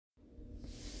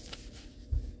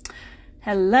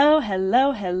Hello,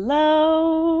 hello,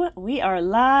 hello. We are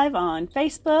live on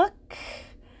Facebook.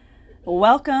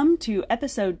 Welcome to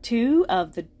episode 2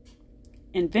 of the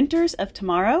Inventors of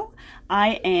Tomorrow.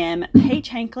 I am Paige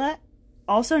Hankla,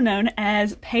 also known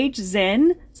as Paige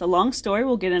Zen. It's a long story.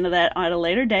 We'll get into that at a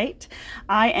later date.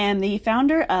 I am the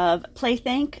founder of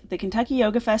Playthink, the Kentucky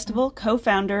Yoga Festival,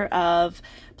 co-founder of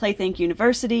Playthink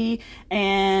University,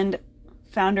 and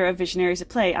founder of Visionaries at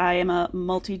Play. I am a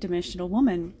multi-dimensional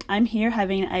woman. I'm here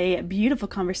having a beautiful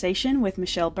conversation with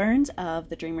Michelle Burns of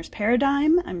the Dreamer's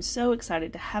Paradigm. I'm so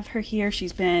excited to have her here.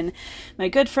 She's been my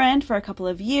good friend for a couple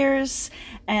of years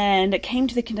and came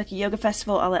to the Kentucky Yoga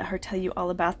Festival. I'll let her tell you all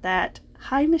about that.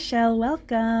 Hi, Michelle.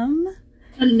 Welcome.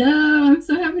 Hello. I'm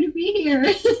so happy to be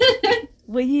here.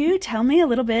 Will you tell me a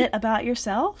little bit about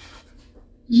yourself?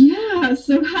 Yeah.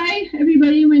 So hi,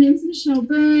 everybody. My name is Michelle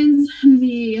Burns. I'm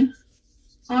the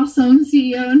awesome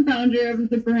CEO and founder of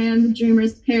the brand The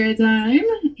Dreamer's Paradigm,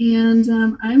 and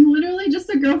I'm literally just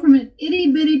a girl from an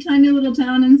itty bitty tiny little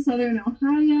town in southern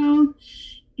Ohio,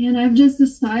 and I've just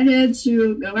decided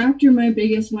to go after my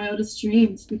biggest, wildest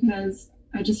dreams because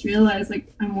I just realized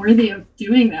like I'm worthy of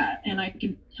doing that, and I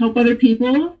can help other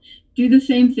people do the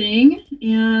same thing,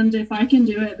 and if I can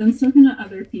do it, then so can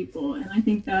other people. And I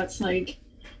think that's like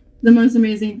the most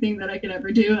amazing thing that I could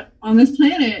ever do on this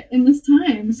planet in this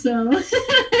time. So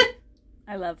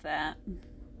I love that.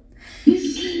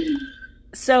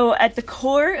 So at the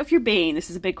core of your being, this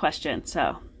is a big question.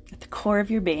 So at the core of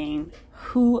your being,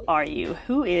 who are you?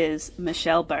 Who is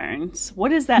Michelle Burns?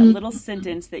 What is that little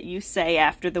sentence that you say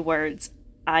after the words,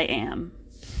 I am?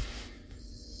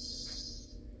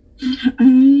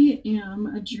 I am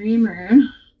a dreamer.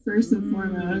 First and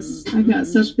foremost, I've got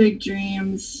such big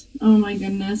dreams. Oh my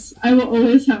goodness. I will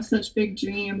always have such big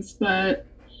dreams, but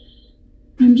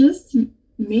I'm just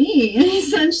me,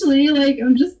 essentially. Like,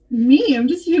 I'm just me. I'm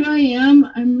just who I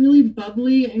am. I'm really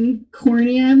bubbly and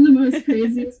corny. I have the most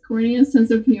craziest, corniest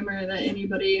sense of humor that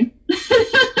anybody.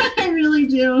 I really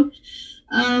do.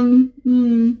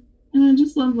 And I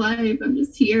just love life. I'm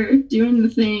just here doing the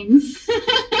things.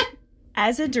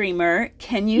 As a dreamer,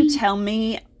 can you tell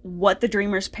me what the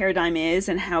Dreamer's Paradigm is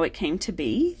and how it came to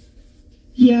be?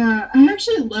 Yeah, I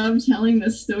actually love telling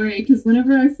this story because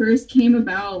whenever I first came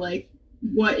about, like,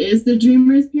 what is the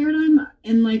Dreamer's Paradigm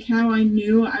and like how I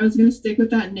knew I was going to stick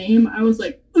with that name, I was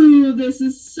like, ooh, this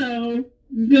is so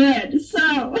good.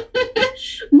 So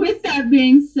with that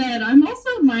being said, I'm also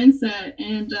a mindset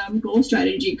and goal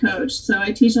strategy coach. So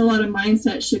I teach a lot of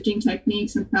mindset shifting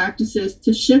techniques and practices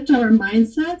to shift our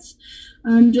mindsets,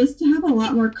 just to have a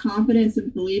lot more confidence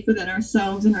and belief within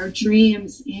ourselves and our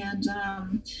dreams.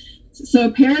 And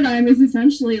so paradigm is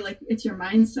essentially like, it's your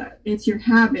mindset, it's your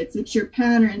habits, it's your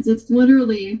patterns, it's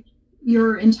literally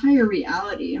your entire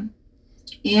reality.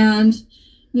 And,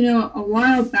 you know, a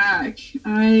while back,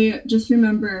 I just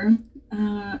remember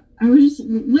I was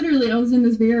in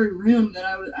this very room that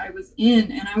I was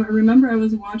in, and I remember I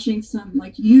was watching some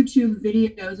like YouTube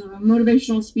videos of a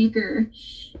motivational speaker,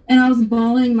 and I was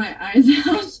bawling my eyes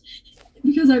out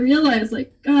because I realized,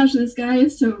 like, gosh, this guy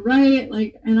is so right.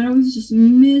 Like, and I was just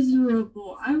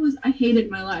miserable. I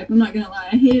hated my life. I'm not gonna lie.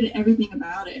 I hated everything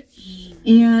about it.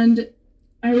 And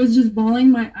I was just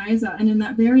bawling my eyes out. And in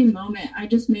that very moment, I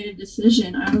just made a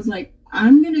decision. I was like,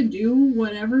 I'm going to do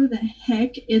whatever the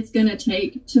heck it's going to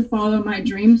take to follow my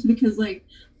dreams, because like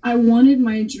I wanted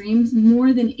my dreams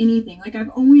more than anything. Like,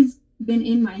 I've always been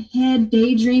in my head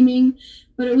daydreaming,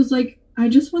 but it was like I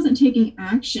just wasn't taking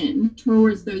action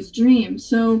towards those dreams.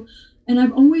 So, and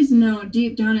I've always known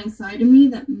deep down inside of me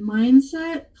that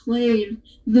mindset played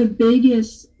the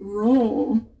biggest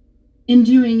role in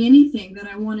doing anything that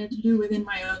I wanted to do within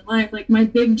my own life. Like my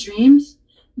big dreams,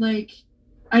 like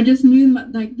I just knew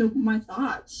my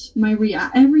thoughts,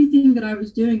 everything that I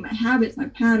was doing, my habits, my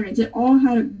patterns, it all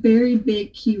had a very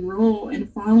big key role in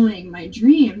following my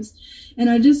dreams. And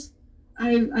I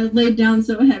laid down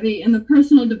so heavy in the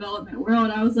personal development world.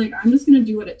 I was like, I'm just going to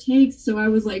do what it takes. So I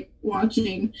was like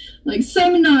watching like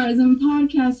seminars and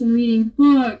podcasts and reading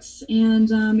books.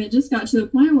 And it just got to the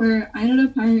point where I ended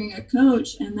up hiring a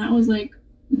coach. And that was like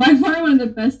by far one of the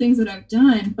best things that I've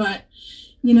done. But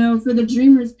you know, for the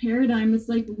Dreamer's Paradigm, it's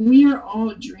like we are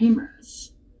all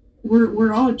dreamers.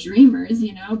 We're all dreamers,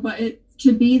 you know, but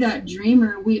to be that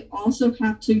dreamer, we also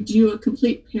have to do a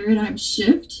complete paradigm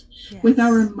shift with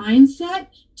our mindset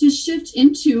to shift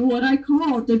into what I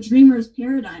call the Dreamer's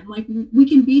Paradigm. Like, we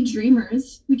can be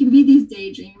dreamers. We can be these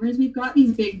daydreamers. We've got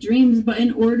these big dreams, but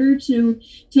in order to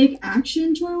take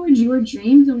action towards your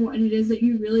dreams and what it is that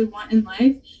you really want in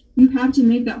life, you have to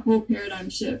make that whole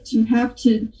paradigm shift. You have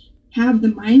to have the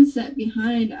mindset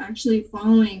behind actually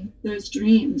following those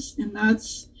dreams. And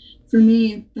that's, for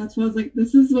me, that's what I was like,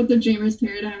 this is what the dreamer's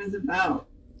paradigm is about.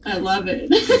 I love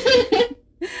it.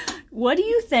 What do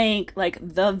you think, like,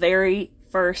 the very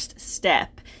first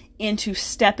step into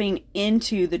stepping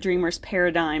into the dreamer's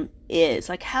paradigm is?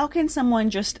 Like, how can someone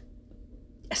just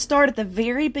start at the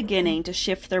very beginning to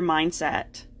shift their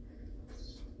mindset?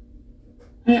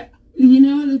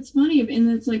 It's funny,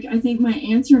 and it's like, I think my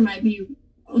answer might be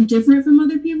different from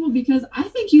other people, because I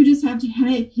think you just have to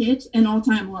hit an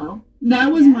all-time low.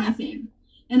 That was my thing.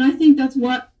 And I think that's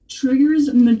what triggers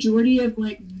a majority of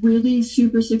like really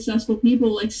super successful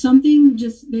people. Like something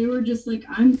just, they were just like,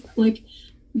 I'm like,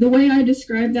 the way I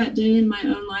described that day in my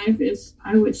own life is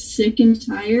I was sick and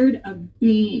tired of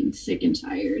being sick and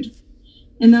tired.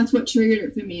 And that's what triggered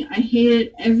it for me. I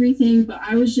hated everything, but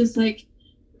I was just like,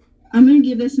 I'm going to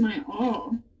give this my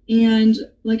all. And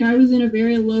like, I was in a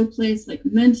very low place, like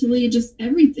mentally, just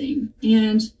everything.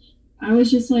 And I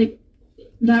was just like,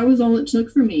 that was all it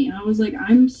took for me. I was like,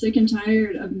 I'm sick and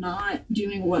tired of not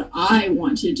doing what I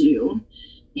want to do.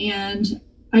 And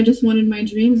I just wanted my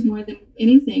dreams more than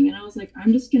anything. And I was like,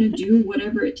 I'm just going to do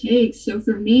whatever it takes. So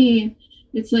for me,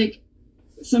 it's like,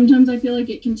 sometimes I feel like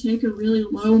it can take a really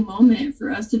low moment for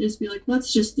us to just be like,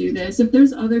 let's just do this. If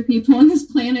there's other people on this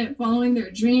planet following their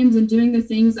dreams and doing the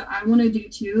things that I want to do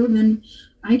too, then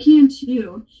I can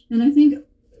too. And I think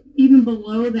even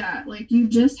below that, like, you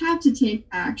just have to take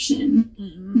action.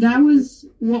 Mm-hmm. That was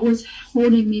what was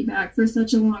holding me back for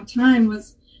such a long time,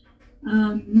 was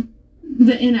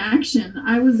the inaction.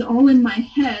 I was all in my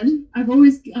head. I've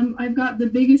got the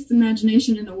biggest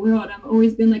imagination in the world. I've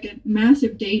always been like a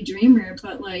massive daydreamer,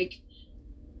 but like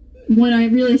when I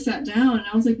really sat down,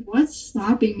 I was like, what's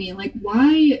stopping me? Like,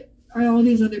 why are all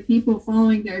these other people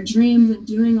following their dreams and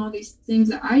doing all these things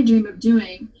that I dream of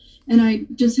doing? And I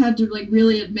just had to like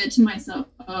really admit to myself,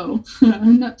 oh,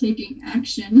 I'm not taking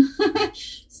action.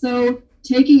 So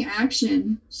taking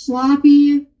action,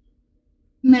 sloppy,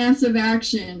 massive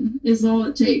action is all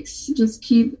it takes. Just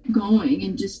keep going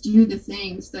and just do the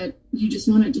things that you just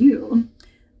want to do.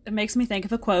 It makes me think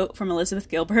of a quote from Elizabeth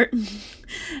Gilbert.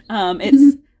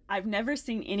 It's, I've never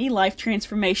seen any life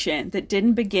transformation that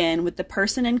didn't begin with the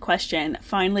person in question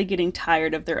finally getting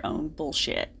tired of their own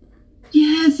bullshit.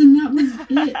 Yes, and that was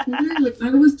it. Literally,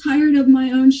 I was tired of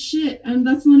my own shit. And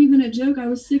that's not even a joke. I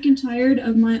was sick and tired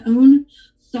of my own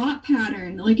thought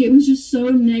pattern. Like, it was just so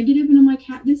negative, and I'm like,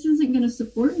 this isn't going to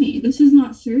support me. This is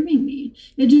not serving me.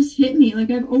 It just hit me.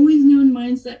 Like, I've always known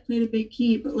mindset played a big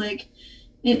key, but like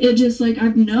it just, like,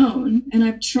 I've known, and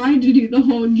I've tried to do the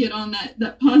whole get on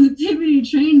that positivity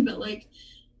train, but like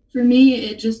for me,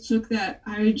 it just took that.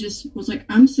 I just was like,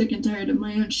 I'm sick and tired of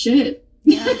my own shit.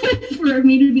 Yeah. For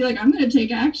me to be like, I'm going to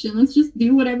take action. Let's just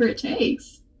do whatever it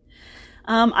takes.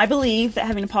 I believe that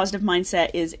having a positive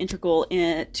mindset is integral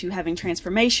to having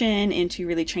transformation, into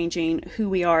really changing who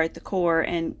we are at the core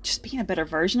and just being a better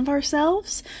version of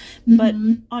ourselves. Mm-hmm. But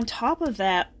on top of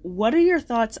that, what are your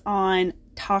thoughts on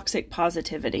toxic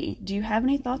positivity? Do you have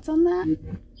any thoughts on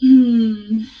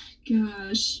that?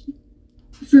 Gosh.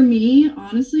 For me,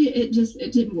 honestly, it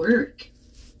didn't work.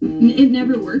 It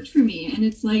never worked for me. And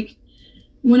it's like,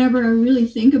 whenever I really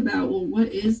think about, well, what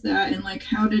is that? And like,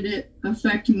 how did it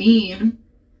affect me?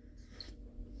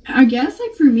 I guess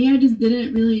like for me, I just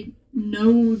didn't really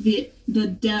know the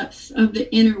depth of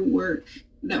the inner work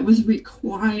that was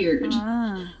required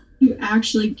to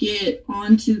actually get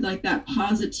onto like that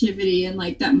positivity and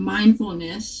like that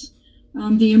mindfulness,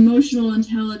 the emotional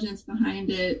intelligence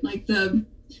behind it. Like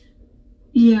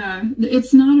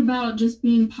it's not about just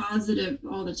being positive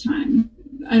all the time.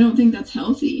 I don't think that's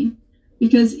healthy.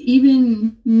 Because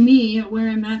even me, where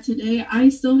I'm at today, I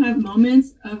still have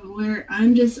moments of where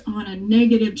I'm just on a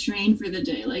negative train for the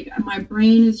day. Like, my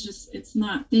brain is just, it's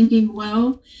not thinking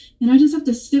well. And I just have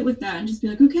to sit with that and just be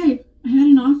like, okay, I had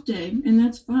an off day, and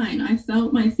that's fine. I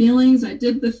felt my feelings. I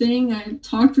did the thing. I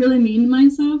talked really mean to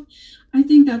myself. I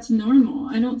think that's normal.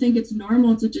 I don't think it's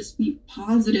normal to just be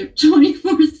positive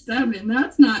 24/7.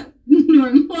 That's not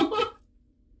normal.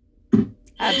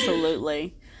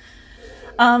 Absolutely.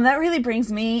 That really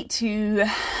brings me to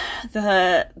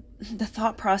the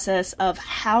thought process of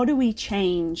how do we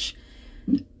change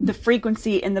the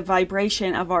frequency and the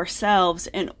vibration of ourselves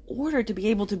in order to be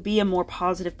able to be a more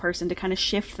positive person, to kind of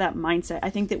shift that mindset.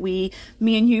 I think that me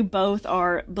and you both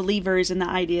are believers in the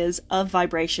ideas of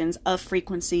vibrations, of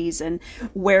frequencies, and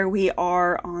where we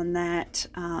are on that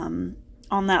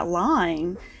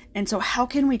line. And so how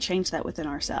can we change that within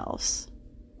ourselves?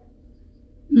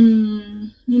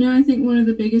 I think one of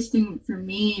the biggest things for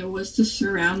me was to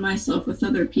surround myself with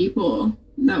other people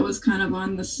that was kind of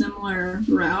on the similar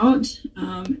route.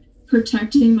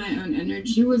 Protecting my own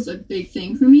energy was a big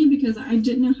thing for me because I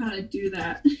didn't know how to do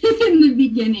that in the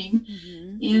beginning.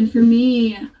 And for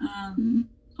me,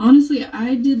 honestly,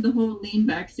 I did the whole lean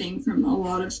back thing from a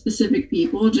lot of specific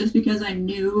people just because I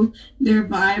knew their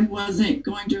vibe wasn't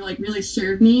going to like really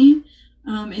serve me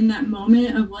in that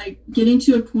moment of like getting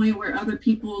to a point where other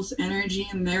people's energy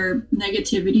and their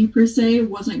negativity per se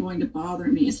wasn't going to bother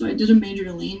me. So I did a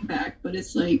major lean back, but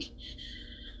it's like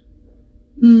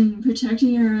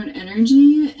protecting your own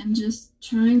energy and just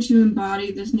trying to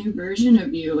embody this new version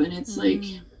of you. And it's like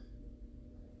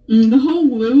the whole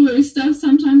woo-woo stuff,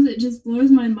 sometimes it just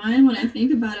blows my mind when I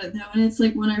think about it, though. And it's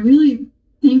like when I really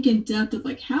think in depth of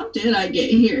like, how did I get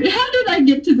here? How did I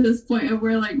get to this point of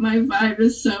where like my vibe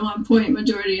is so on point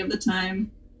majority of the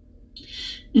time?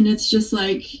 And it's just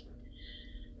like,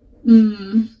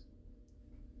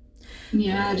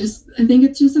 yeah, just I think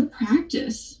it's just a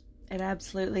practice. It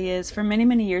absolutely is. For many,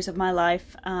 many years of my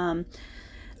life,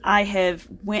 I have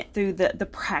went through the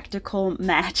practical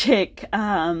magic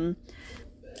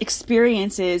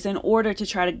experiences in order to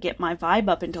try to get my vibe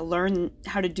up and to learn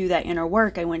how to do that inner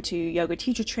work. I went to yoga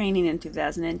teacher training in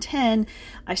 2010.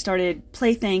 I started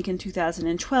Playthink in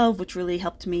 2012, which really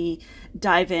helped me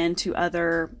dive into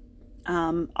other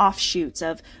offshoots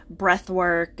of breath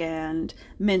work and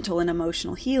mental and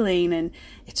emotional healing. And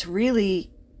it's really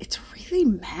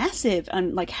massive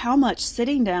on like how much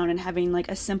sitting down and having like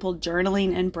a simple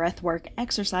journaling and breath work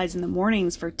exercise in the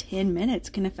mornings for 10 minutes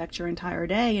can affect your entire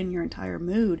day and your entire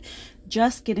mood.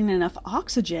 Just getting enough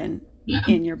oxygen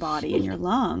in your body and your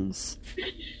lungs.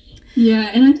 Yeah,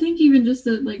 and I think even just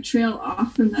to like trail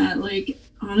off from that, like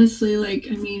honestly, like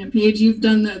I mean, Paige, you've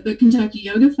done the Kentucky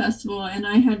Yoga Festival, and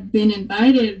I had been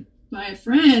invited by a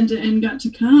friend and got to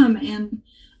come, and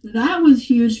that was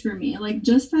huge for me. Like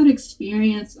just that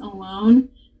experience alone.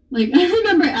 Like I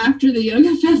remember after the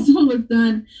yoga festival was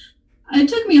done, it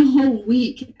took me a whole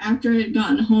week after I had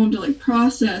gotten home to like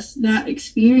process that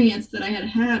experience that I had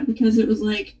had, because it was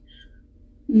like,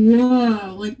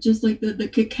 whoa, like just like the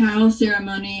cacao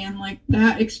ceremony and like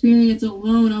that experience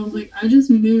alone, I was like, I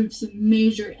just moved some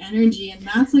major energy, and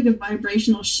that's like a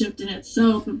vibrational shift in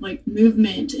itself of like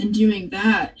movement and doing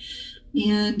that.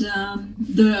 And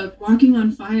the walking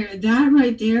on fire, that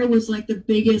right there was like the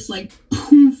biggest like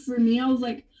poof for me. I was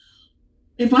like,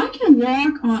 if I can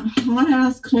walk on hot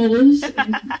ass coals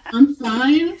and I'm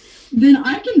fine, then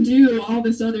I can do all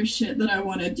this other shit that I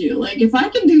want to do. Like if I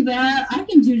can do that, I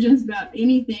can do just about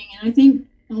anything. And I think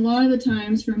a lot of the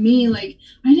times for me, like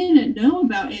I didn't know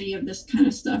about any of this kind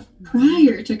of stuff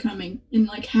prior to coming and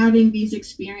like having these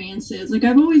experiences. Like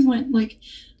I've always went like,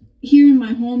 here in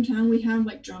my hometown, we have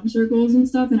like drum circles and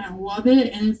stuff, and I love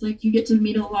it. And it's like you get to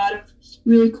meet a lot of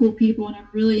really cool people and have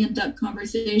really in-depth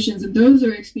conversations, and those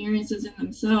are experiences in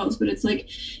themselves. But it's like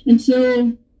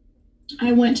until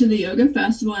I went to the yoga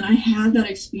festival and I had that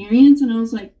experience, and I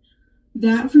was like,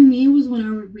 that for me was when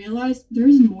I would realize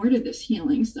there's more to this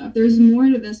healing stuff. There's more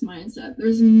to this mindset.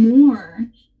 There's more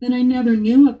that I never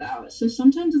knew about. So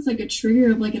sometimes it's like a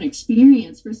trigger of like an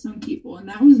experience for some people, and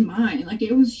that was mine. Like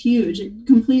it was huge. It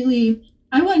completely,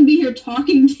 I wouldn't be here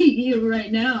talking to you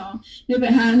right now if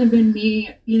it hadn't been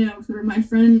me, you know, for my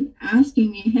friend asking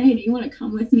me, hey, do you want to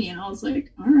come with me? And I was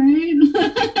like, all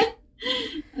right.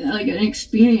 Like an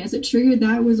experience, it triggered,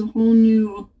 that was a whole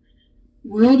new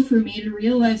world for me to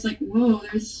realize like, whoa,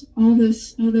 there's all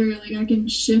this other, like I can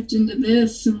shift into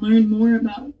this and learn more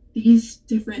about these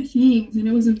different things. And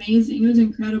it was amazing. It was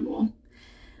incredible.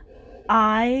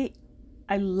 I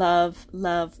love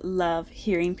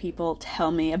hearing people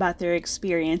tell me about their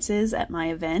experiences at my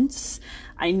events.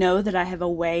 I know that I have a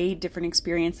way different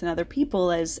experience than other people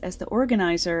as the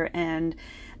organizer, and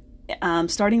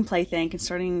starting Playthink and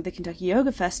starting the Kentucky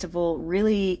Yoga Festival,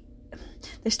 really,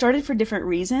 they started for different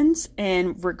reasons,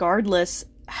 and regardless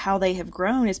how they have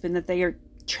grown has been that they are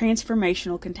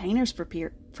transformational containers for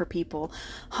people.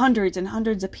 Hundreds and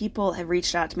hundreds of people have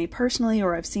reached out to me personally,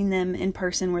 or I've seen them in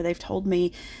person where they've told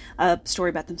me a story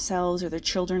about themselves or their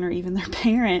children or even their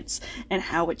parents and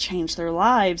how it changed their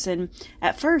lives. And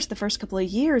at first, the first couple of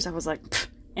years, I was like,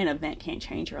 an event can't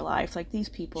change your life. Like, these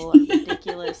people are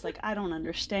ridiculous. Like, I don't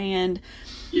understand.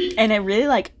 And it really,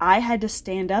 like, I had to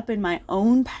stand up in my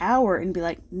own power and be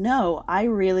like, no, I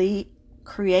really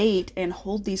create and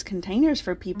hold these containers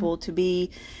for people to be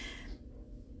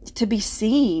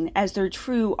seen as their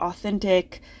true,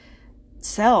 authentic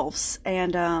selves.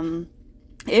 And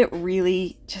it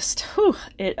really just, whew,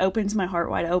 it opens my heart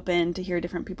wide open to hear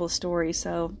different people's stories.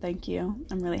 So thank you.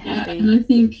 I'm really happy. Yeah, and I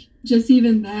think just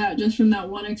even that, just from that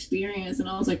one experience, and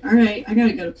I was like, all right, I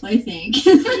gotta go to Playthink.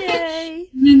 Yay!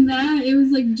 And then that, it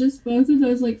was like just both of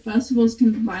those like festivals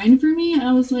combined for me.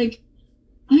 I was like,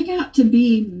 I got to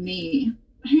be me.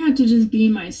 I got to just be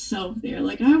myself there.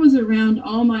 Like I was around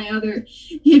all my other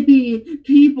hippie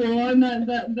people and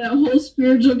that whole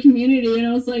spiritual community, and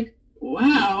I was like,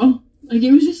 wow. Like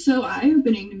it was just so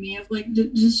eye-opening to me. Of like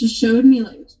just showed me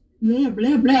like blah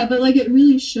blah blah, but like it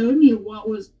really showed me what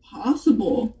was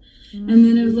possible. And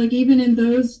then it was like even in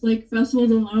those like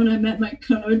festivals alone, I met my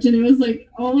coach, and it was like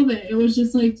all of it. It was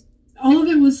just like all of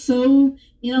it was so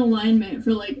in alignment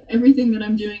for like everything that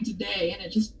I'm doing today, and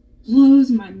it just blows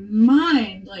my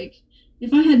mind. Like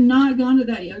if I had not gone to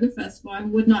that yoga festival, I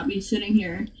would not be sitting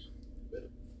here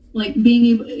like being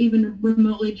able even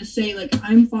remotely just say like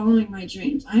I'm following my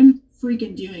dreams. I'm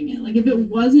freaking doing it. Like if it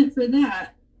wasn't for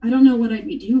that, I don't know what I'd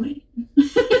be doing.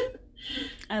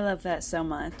 I love that so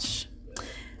much.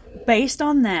 Based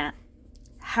on that,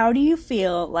 how do you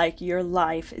feel like your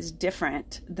life is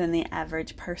different than the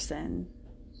average person?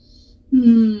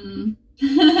 You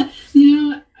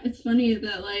know, it's funny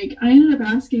that like I ended up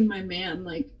asking my man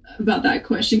like about that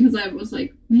question because I was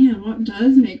like, man, what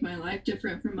does make my life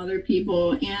different from other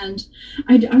people? And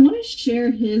I want to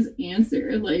share his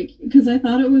answer, like, because I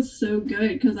thought it was so good,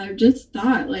 because I just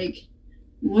thought like,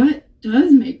 what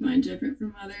does make mine different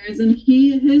from others? And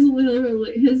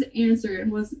his answer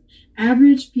was,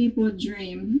 average people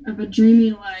dream of a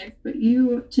dreamy life, but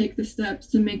you take the steps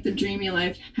to make the dreamy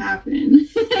life happen.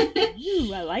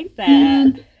 Ooh, I like that.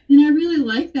 And I really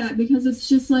like that, because it's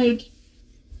just like,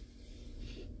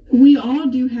 we all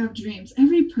do have dreams.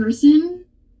 Every person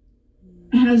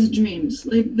has dreams.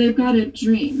 Like they've got a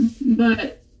dream.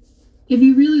 But if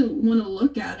you really want to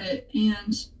look at it,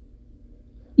 and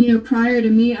you know, prior to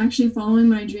me actually following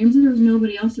my dreams, there was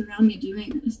nobody else around me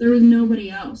doing this. There was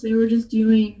nobody else. They were just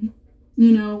doing,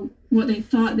 you know, what they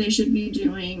thought they should be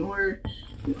doing, or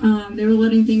they were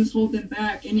letting things hold them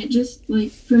back. And it just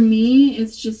like, for me,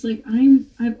 it's just like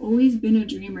I've always been a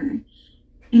dreamer,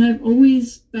 and I've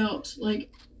always felt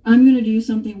like I'm going to do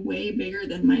something way bigger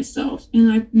than myself.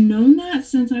 And I've known that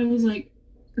since I was like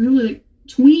early, like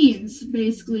tweens,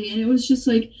 basically. And it was just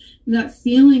like that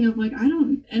feeling of like,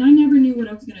 and I never knew what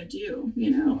I was going to do, you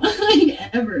know, like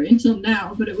ever until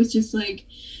now. But it was just like,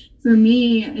 for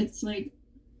me, it's like,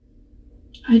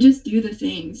 I just do the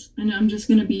things, and I'm just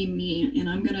going to be me, and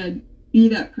I'm going to be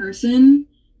that person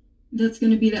that's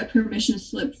going to be that permission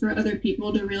slip for other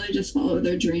people to really just follow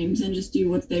their dreams and just do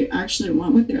what they actually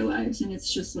want with their lives. And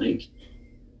it's just like,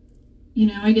 you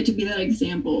know, I get to be that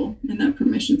example and that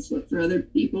permission slip for other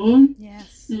people.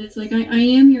 Yes. And it's like, I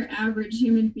am your average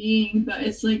human being, but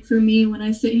it's like, for me, when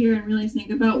I sit here and really think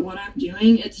about what I'm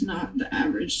doing, it's not the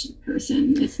average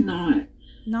person. It's not.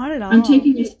 Not at all. I'm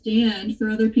taking a stand for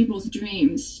other people's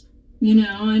dreams, you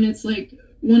know, and it's like,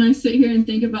 when I sit here and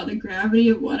think about the gravity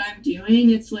of what I'm doing,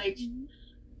 it's like,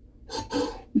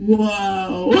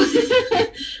 whoa.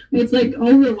 It's like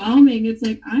overwhelming. It's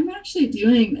like, I'm actually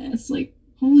doing this. Like,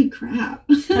 holy crap.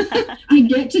 I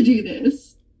get to do this.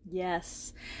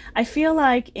 Yes. I feel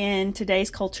like in today's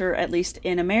culture, at least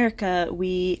in America,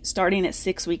 starting at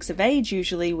 6 weeks of age,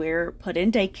 usually we're put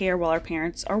in daycare while our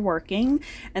parents are working,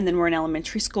 and then we're in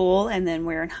elementary school, and then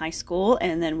we're in high school,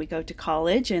 and then we go to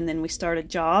college, and then we start a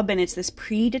job, and it's this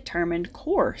predetermined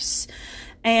course.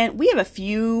 And we have a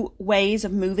few ways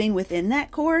of moving within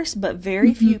that course, but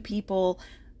very few people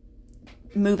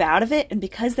move out of it. And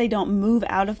because they don't move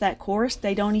out of that course,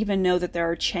 they don't even know that there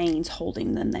are chains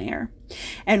holding them there.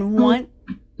 And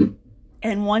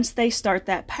once they start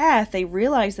that path, they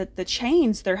realize that the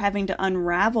chains, they're having to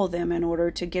unravel them in order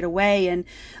to get away and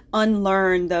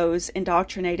unlearn those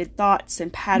indoctrinated thoughts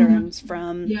and patterns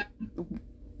from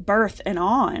birth and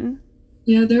on.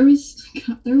 Yeah, there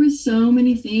was so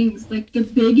many things. Like the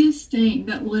biggest thing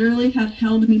that literally had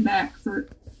held me back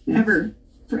forever,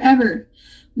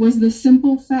 was the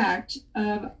simple fact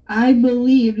of I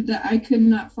believed that I could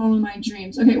not follow my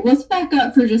dreams. Okay, let's back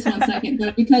up for just 1 second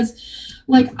though, because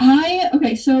like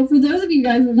so for those of you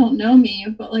guys that don't know me,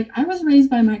 but like I was raised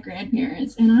by my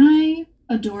grandparents, and I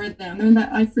adore them.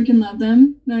 I freaking love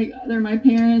them. Like they're my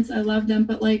parents. I love them.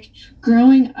 But like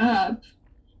growing up,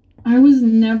 I was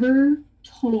never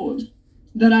told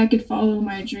that I could follow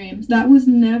my dreams. That was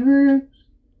never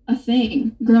a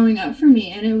thing growing up for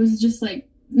me. And it was just like,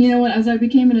 you know what, as I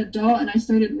became an adult and I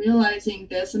started realizing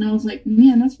this, and I was like,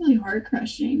 man, that's really heart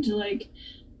crushing to like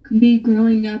be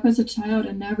growing up as a child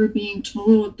and never being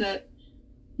told that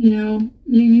you know,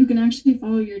 you can actually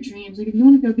follow your dreams. Like if you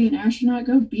want to go be an astronaut,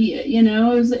 go be it. You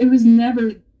know, it was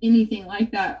never anything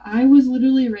like that. I was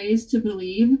literally raised to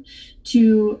believe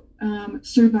to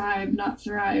survive, not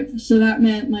thrive. So that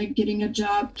meant like getting a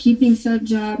job, keeping said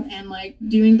job, and like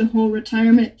doing the whole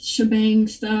retirement shebang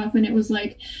stuff. And it was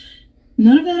like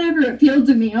none of that ever appealed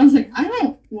to me. I was like, I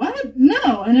don't, what?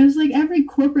 No. And it was like every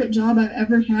corporate job I've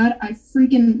ever had, I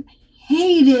freaking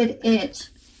hated it.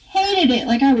 Hated it.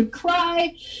 Like I would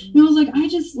cry. And I was like, I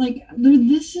just like,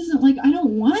 this isn't like, I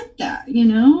don't want that, you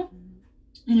know?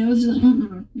 And it was just,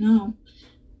 no,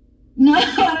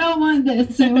 I don't want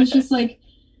this. So it was just like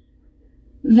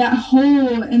that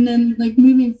whole, and then like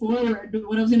moving forward,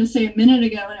 what I was going to say a minute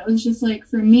ago, and it was just like,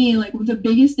 for me, like the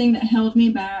biggest thing that held me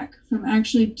back from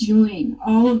actually doing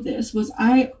all of this was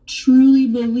I truly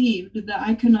believed that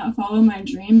I could not follow my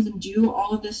dreams and do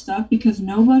all of this stuff because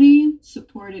nobody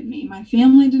supported me. My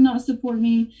family did not support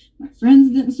me. My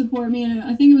friends didn't support me. And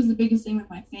I think it was the biggest thing with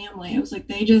my family. It was like,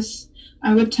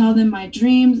 I would tell them my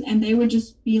dreams and they would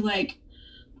just be like,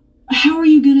 how are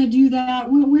you going to do that?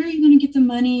 Where are you going to get the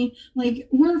money? Like,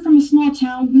 we're from a small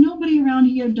town. Nobody around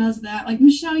here does that. Like,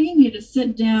 Michelle, you need to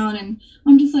sit down. And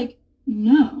I'm just like,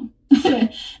 no.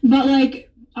 But like,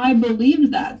 I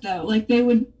believed that though. Like they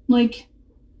would like,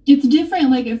 it's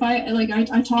different. Like if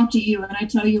I talk to you and I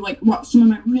tell you like what some of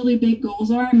my really big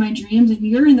goals are in my dreams, and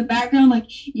you're in the background like,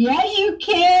 yeah, you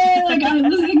can. Like I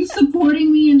was like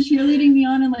supporting me and cheerleading me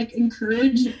on and like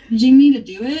encouraging me to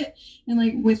do it. And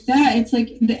like with that, it's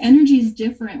like the energy is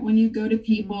different when you go to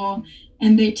people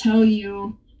and they tell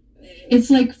you. It's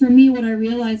like for me, what I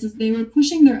realized is they were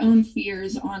pushing their own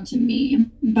fears onto me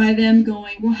by them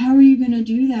going, well, how are you going to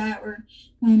do that? Or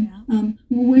well,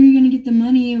 where are you going to get the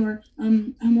money? Or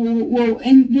well,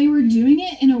 and they were doing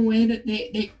it in a way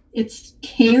that it's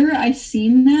care. I've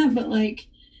seen that, but like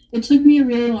it took me a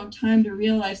really long time to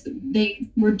realize that they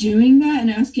were doing that and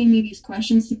asking me these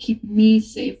questions to keep me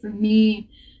safe, for me,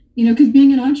 you know, because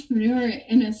being an entrepreneur,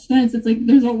 in a sense, it's like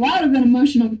there's a lot of an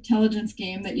emotional intelligence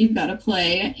game that you've got to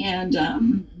play.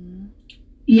 And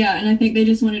yeah, and I think they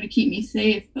just wanted to keep me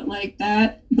safe. But like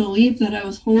that belief that I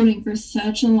was holding for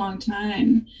such a long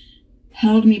time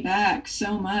held me back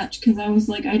so much, because I was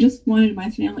like, I just wanted my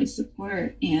family's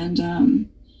support. And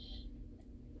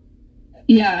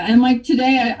yeah, and like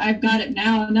today I've got it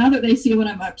now that they see what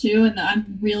I'm up to and that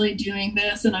I'm really doing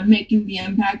this and I'm making the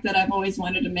impact that I've always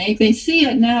wanted to make. They see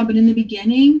it now, but in the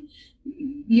beginning,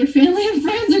 your family and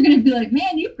friends are going to be like,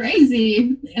 man, you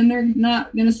crazy. And they're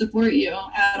not going to support you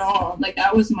at all. Like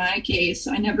that was my case.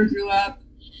 I never grew up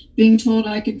being told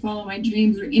I could follow my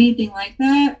dreams or anything like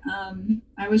that.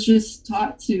 I was just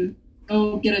taught to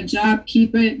go get a job,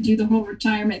 keep it, do the whole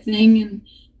retirement thing. And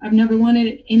I've never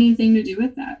wanted anything to do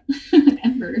with that,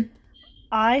 ever.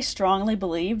 I strongly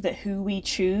believe that who we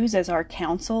choose as our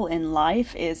counsel in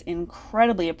life is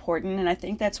incredibly important. And I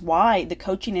think that's why the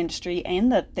coaching industry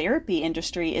and the therapy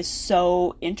industry is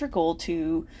so integral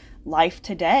to life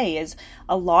today. Is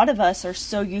a lot of us are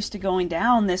so used to going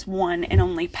down this one and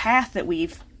only path that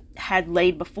we've had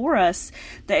laid before us,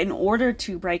 that in order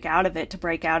to break out of it, to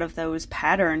break out of those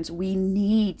patterns, we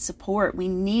need support. We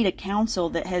need a counsel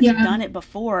that has done it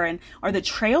before and are the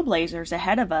trailblazers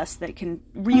ahead of us that can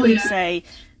really say,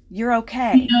 you're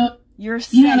okay, you're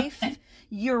safe,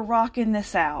 you're rocking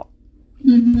this out.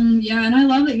 Yeah, and I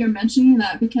love that you're mentioning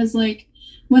that, because like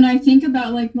when I think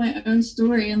about like my own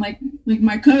story, and like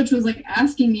my coach was like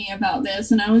asking me about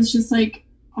this, and I was just like,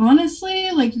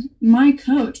 honestly, like my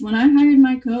coach, when I hired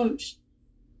my coach,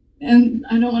 and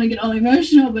I don't want to get all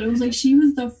emotional, but it was like she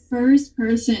was the first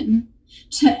person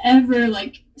to ever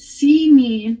like see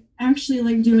me actually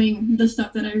like doing the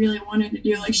stuff that I really wanted to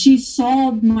do. Like she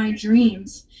saw my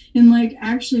dreams and like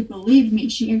actually believed me.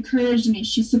 She encouraged me.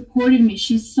 She supported me.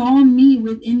 She saw me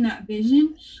within that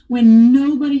vision when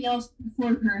nobody else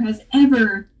before her has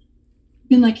ever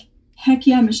been like, heck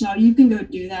yeah, Michelle, you can go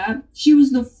do that. She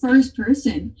was the first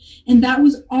person. And that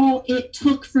was all it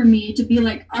took for me to be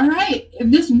like, all right, if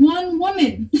this one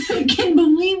woman can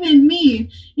believe in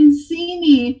me and see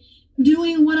me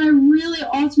doing what I really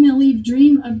ultimately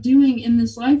dream of doing in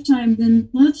this lifetime, then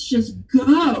let's just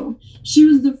go. She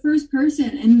was the first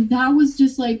person. And that was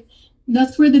just like,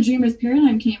 that's where the dreamers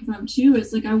paradigm came from too.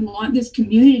 Is like, I want this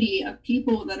community of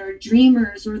people that are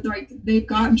dreamers, or like they've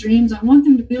got dreams. I want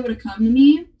them to be able to come to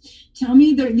me, tell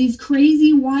me these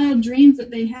crazy wild dreams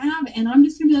that they have, and I'm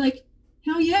just gonna be like,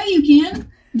 hell yeah, you can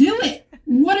do it.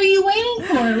 What are you waiting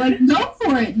for? Like, go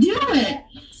for it, do it.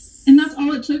 And that's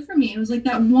all it took for me. It was like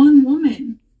that one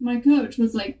woman, my coach,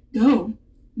 was like, go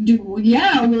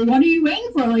yeah, well, what are you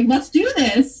waiting for? Like, let's do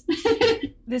this.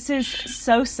 This is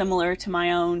so similar to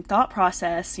my own thought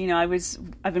process. You know,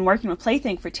 I've been working with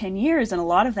Playthink for 10 years, and a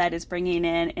lot of that is bringing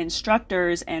in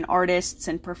instructors and artists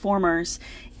and performers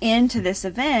into this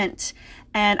event.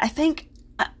 And I think,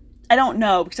 I don't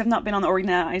know, because I've not been on the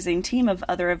organizing team of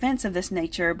other events of this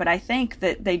nature, but I think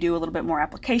that they do a little bit more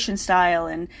application style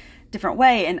and different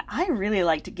way. And I really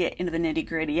like to get into the nitty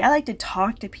gritty. I like to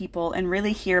talk to people and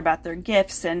really hear about their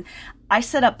gifts. And I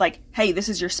set up like, hey, this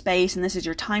is your space and this is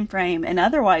your time frame. And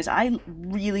otherwise, I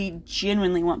really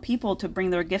genuinely want people to bring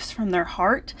their gifts from their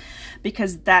heart,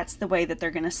 because that's the way that they're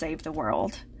going to save the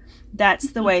world.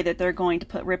 That's the way that they're going to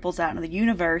put ripples out into the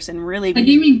universe and really That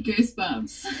gave me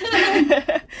goosebumps.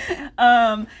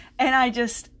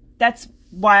 And that's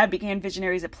why I began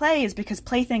Visionaries at Play, is because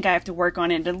Playthink I have to work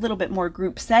on in a little bit more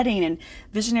group setting, and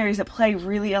Visionaries at Play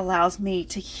really allows me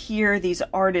to hear these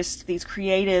artists, these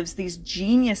creatives, these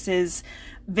geniuses'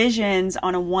 visions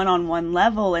on a one-on-one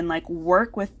level, and like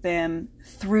work with them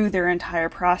through their entire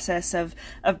process of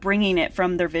bringing it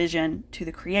from their vision to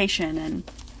the creation. And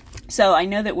so I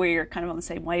know that we're kind of on the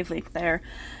same wavelength there.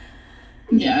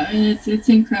 Yeah, and it's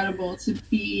incredible to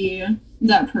be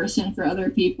that person for other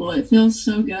people. It feels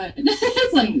so good.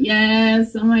 It's like,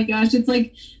 yes, oh my gosh. It's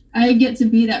like I get to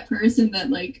be that person that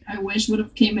like I wish would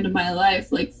have came into my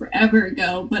life like forever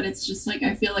ago, but it's just like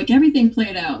I feel like everything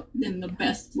played out in the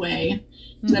best way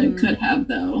that it could have,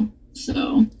 though.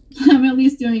 So I'm at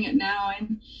least doing it now.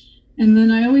 And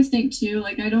then I always think too,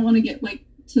 like I don't want to get like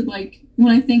to like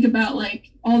when I think about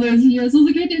like all those years, I was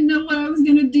like, I didn't know what I was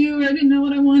gonna do, or I didn't know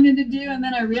what I wanted to do, and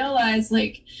then I realized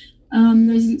like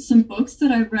there's some books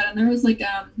that I've read, and there was like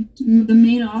the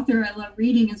main author I love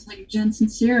reading is like Jen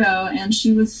Sincero, and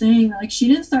she was saying like she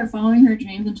didn't start following her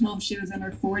dreams until she was in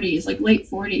her 40s, like late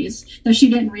 40s, that she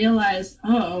didn't realize,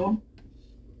 oh,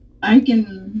 I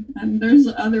can, and there's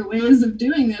other ways of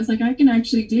doing this, like I can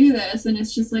actually do this. And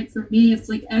it's just like for me, it's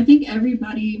like I think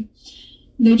everybody,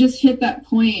 they just hit that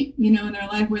point, you know, in their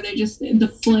life where they just,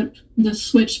 the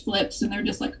switch flips, and they're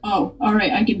just like, oh, all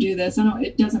right, I can do this. I don't,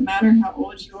 it doesn't matter how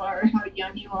old you are, how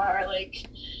young you are, like,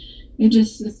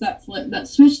 it's that flip, that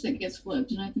switch that gets flipped.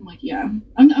 And I'm like, yeah,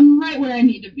 I'm right where I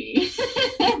need to be.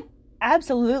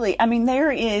 Absolutely. I mean,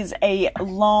 there is a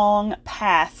long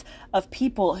path of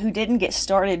people who didn't get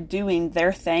started doing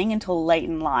their thing until late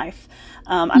in life.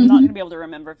 I'm not going to be able to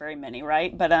remember very many,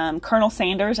 right? But Colonel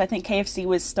Sanders, I think KFC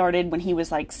was started when he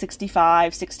was like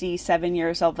 65, 67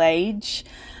 years of age.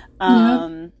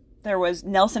 There was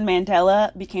Nelson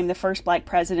Mandela became the first black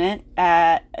president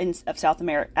of South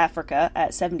Africa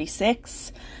at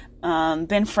 76.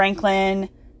 Ben Franklin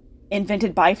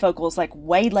invented bifocals like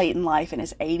way late in life in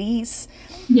his 80s.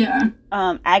 Yeah.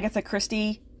 Agatha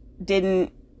Christie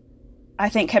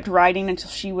kept writing until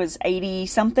she was 80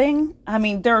 something. I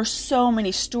mean, there are so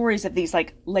many stories of these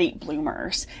like late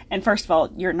bloomers. And first of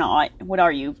all, you're not. What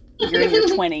are you? You're in your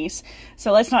 20s.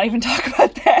 So let's not even talk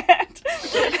about that.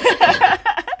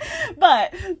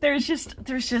 But there's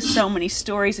just so many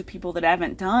stories of people that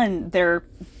haven't done their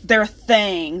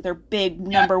thing, their big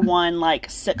number one like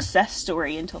success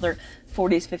story until their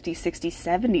 40s, 50s, 60s,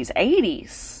 70s,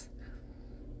 80s.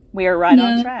 We are right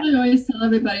on track. I always tell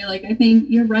everybody, like, I think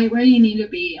you're right where you need to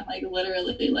be, like,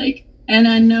 literally, like, and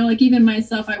I know, like, even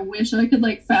myself, I wish I could,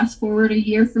 like, fast forward a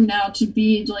year from now to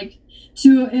be, like,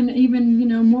 to an even, you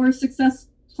know, more success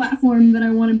platform that I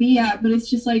want to be at, but it's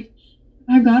just, like,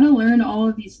 I've got to learn all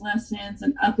of these lessons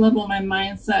and up-level my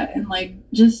mindset, and, like,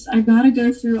 just, I've got to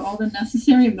go through all the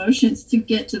necessary emotions to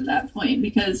get to that point,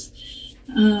 because,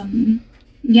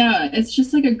 yeah, it's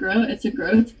just, like, it's a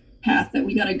growth path that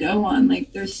we got to go on.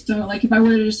 Like, there's still, like, if I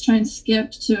were to just try and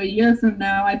skip to a year from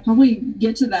now, I'd probably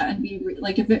get to that and be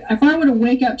like, if I were to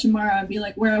wake up tomorrow and be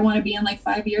like where I want to be in like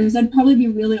 5 years, I'd probably be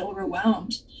really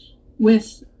overwhelmed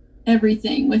with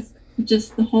everything, with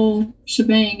just the whole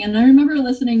shebang. And I remember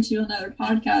listening to another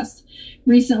podcast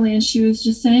recently, and she was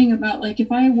just saying about, like,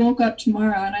 if I woke up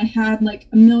tomorrow and I had like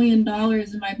 $1 million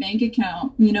in my bank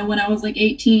account, you know, when I was like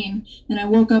 18, and I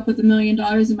woke up with $1 million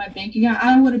in my bank account,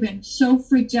 I would have been so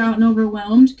freaked out and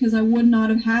overwhelmed, because I would not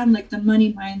have had like the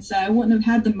money mindset. I wouldn't have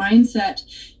had the mindset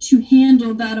to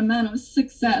handle that amount of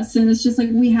success. And it's just like,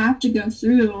 we have to go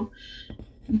through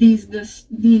these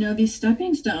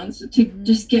stepping stones to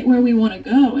just get where we want to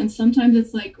go. And sometimes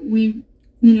it's like we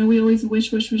always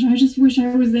wish, I just wish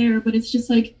I was there. But it's just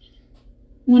like,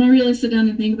 when I really sit down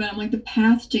and think about it, I'm like, the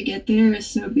path to get there is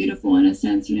so beautiful in a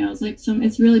sense, you know. It's like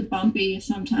it's really bumpy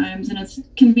sometimes, and it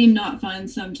can be not fun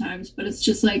sometimes, but it's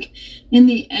just like, in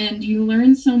the end, you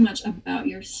learn so much about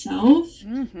yourself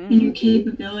and your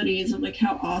capabilities of like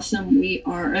how awesome we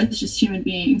are as just human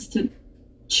beings to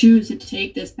choose to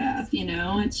take this path, you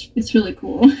know. It's really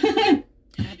cool.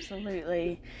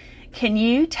 Absolutely. Can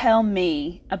you tell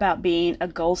me about being a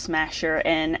goal smasher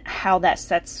and how that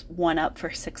sets one up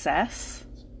for success?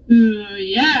 Ooh,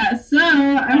 yeah, so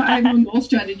I'm a goal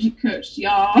strategy coach,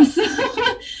 y'all. So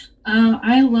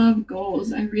I love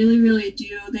goals. I really, really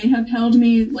do. They have held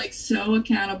me like so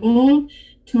accountable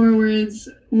towards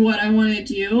what I want to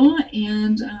do,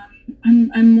 and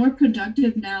I'm more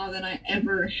productive now than I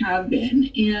ever have been.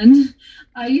 And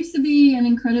I used to be an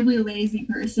incredibly lazy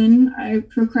person. I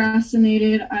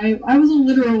procrastinated. I was a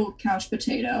literal couch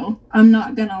potato. I'm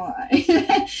not gonna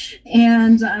lie.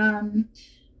 And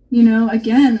you know,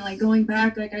 again, like going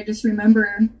back, like I just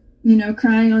remember, you know,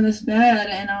 crying on this bed,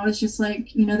 and I was just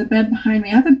like, you know, the bed behind me.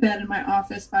 I have a bed in my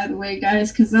office, by the way,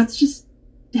 guys, because that's just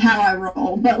how I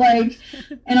roll. But like,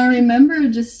 and I remember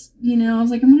just, you know, I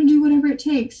was like, I'm going to do whatever it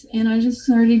takes. And I just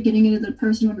started getting into the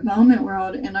personal development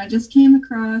world, and I just came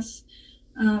across,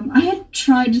 I had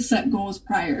tried to set goals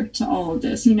prior to all of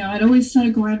this. You know, I'd always set a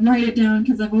goal, I'd write it down,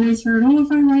 because I've always heard, oh,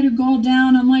 if I write a goal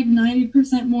down, I'm like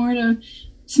 90% more to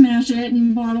smash it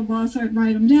and blah, blah, blah. So I'd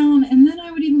write them down. And then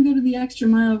I would even go to the extra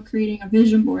mile of creating a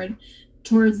vision board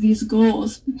towards these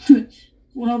goals.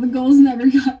 Well, the goals never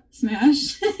got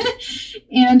smashed.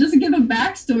 And just to give a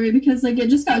backstory, because like it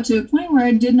just got to a point where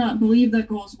I did not believe that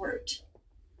goals worked.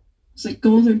 It's like,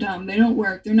 goals are dumb. They don't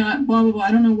work. They're not blah, blah, blah.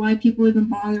 I don't know why people even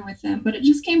bother with them. But it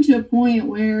just came to a point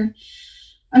where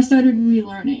I started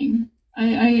relearning.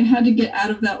 I had to get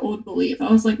out of that old belief. I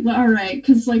was like, well, all right,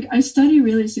 because like I study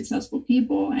really successful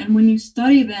people, and when you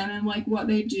study them and like what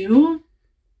they do,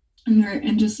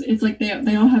 and just it's like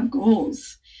they all have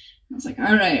goals. I was like,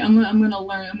 all right, I'm gonna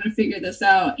learn. I'm gonna figure this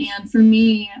out. And for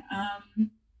me,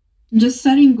 just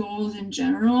setting goals in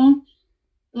general,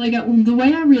 like the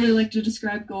way I really like to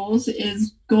describe goals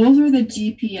is goals are the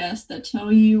GPS that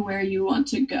tell you where you want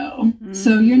to go. Mm-hmm.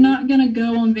 So you're not gonna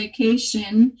go on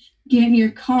vacation, get in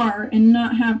your car, and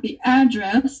not have the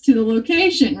address to the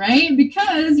location, right?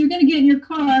 Because you're going to get in your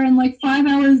car, and like 5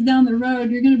 hours down the road,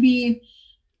 you're going to be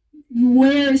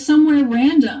somewhere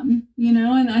random, you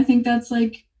know? And I think that's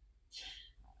like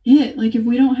it. Like if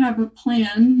we don't have a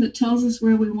plan that tells us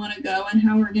where we want to go and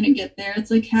how we're going to get there,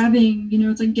 it's like having, you know,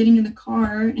 it's like getting in the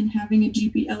car and having a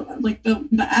GPS, like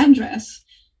the address.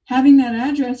 Having that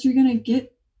address, you're going to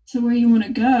get to where you want to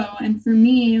go. And for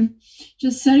me,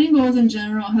 just setting goals in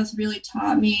general has really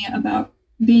taught me about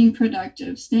being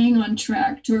productive, staying on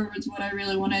track towards what I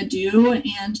really want to do.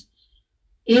 And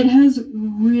it has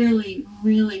really,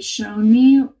 really shown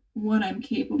me what I'm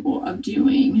capable of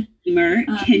doing.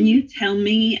 Can you tell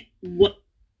me what?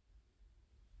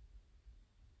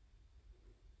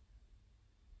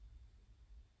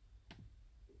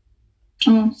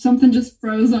 Oh, something just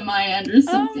froze on my end or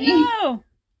something. Oh,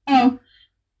 no. Oh,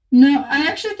 no, I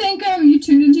actually think you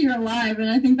tuned into your live, and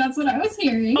I think that's what I was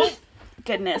hearing. Oh,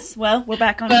 goodness. Well, we're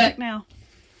back on track now.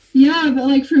 Yeah, but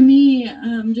like for me,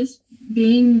 just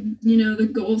being, you know, the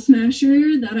goal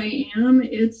smasher that I am,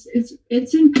 it's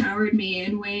empowered me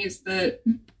in ways that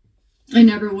I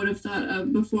never would have thought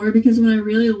of before. Because when I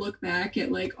really look back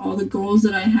at like all the goals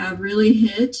that I have really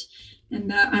hit and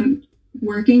that I'm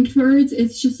working towards,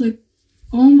 it's just like,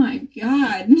 oh my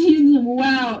God,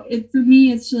 wow. For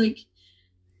me, it's like,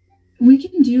 we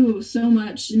can do so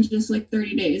much in just like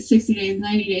 30 days, 60 days,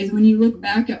 90 days. When you look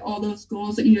back at all those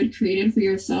goals that you had created for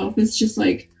yourself, it's just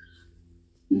like,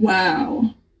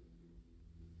 wow.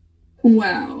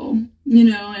 You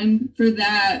know, and for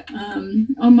that,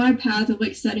 on my path of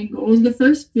like setting goals, the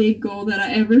first big goal that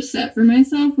I ever set for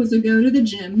myself was to go to the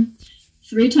gym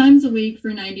 3 times a week for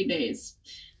 90 days.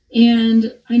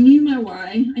 And I knew my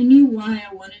why. I knew why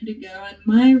I wanted to go. And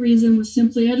my reason was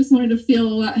simply, I just wanted to feel a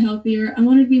lot healthier. I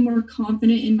wanted to be more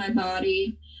confident in my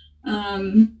body,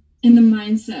 in the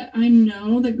mindset. I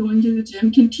know that going to the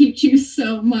gym can teach you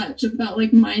so much about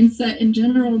like mindset in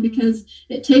general, because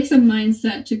it takes a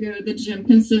mindset to go to the gym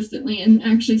consistently and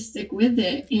actually stick with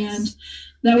it. And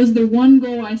that was the one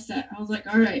goal I set. I was like,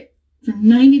 all right, for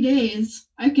 90 days,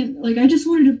 I just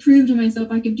wanted to prove to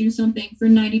myself I could do something for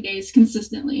 90 days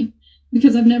consistently,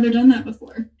 because I've never done that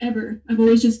before, ever. I've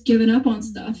always just given up on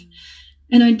stuff.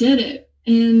 And I did it.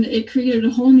 And it created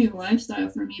a whole new lifestyle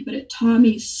for me, but it taught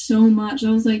me so much. I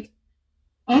was like,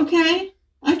 okay,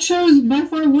 I chose by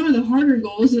far one of the harder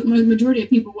goals that the majority of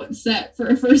people wouldn't set for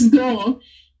a first goal.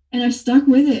 And I stuck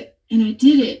with it. And I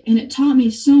did it, and it taught me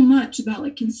so much about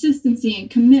like consistency and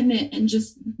commitment and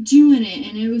just doing it.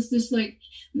 And it was just like,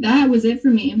 that was it for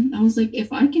me. I was like,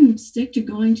 if I can stick to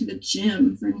going to the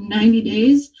gym for 90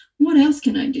 days, what else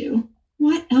can I do?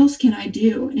 What else can I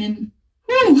do? And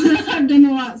whew, I've done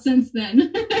a lot since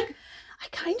then. I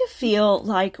kind of feel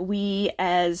like we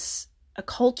as a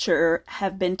culture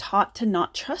have been taught to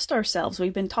not trust ourselves.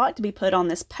 We've been taught to be put on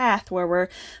this path where we're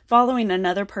following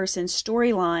another person's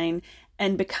storyline.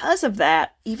 And because of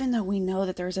that, even though we know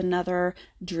that there's another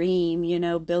dream,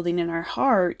 building in our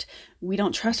heart, we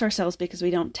don't trust ourselves because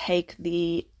we don't take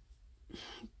the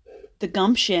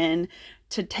gumption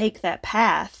to take that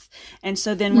path. And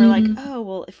so then we're like, oh,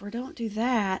 well, if we don't do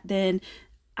that, then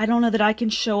I don't know that I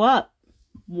can show up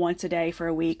once a day for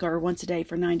a week or once a day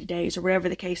for 90 days or whatever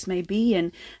the case may be.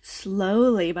 And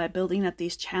slowly, by building up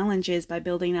these challenges, by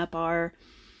building up our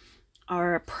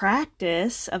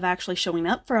practice of actually showing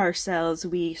up for ourselves,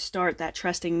 we start that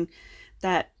trusting,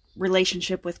 that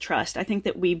relationship with trust. I think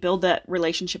that we build that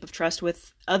relationship of trust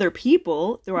with other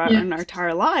people throughout our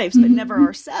entire lives, but never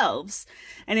ourselves.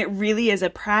 And it really is a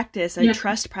practice, a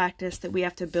trust practice that we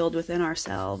have to build within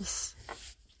ourselves.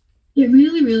 It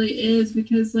really, really is,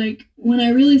 because like when I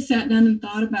really sat down and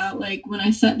thought about like when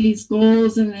I set these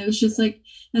goals, and it was just like,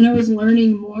 and I was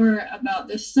learning more about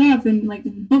this stuff and like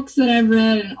the books that I've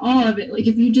read and all of it, like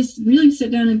if you just really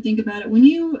sit down and think about it, when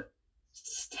you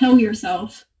tell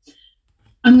yourself,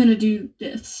 I'm going to do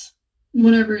this,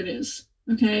 whatever it is,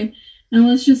 okay? And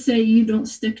let's just say you don't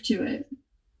stick to it.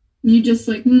 You just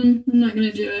like, I'm not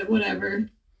going to do it, whatever.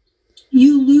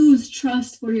 You lose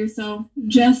trust for yourself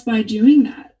just by doing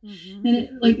that.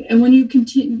 And when you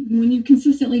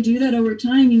consistently do that over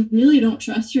time, you really don't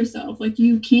trust yourself. Like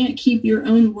you can't keep your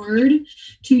own word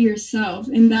to yourself.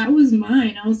 And that was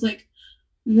mine. I was like,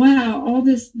 wow, all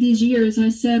these years I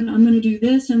said, I'm going to do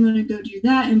this, I'm going to go do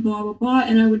that, and blah, blah, blah.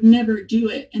 And I would never do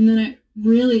it. And then it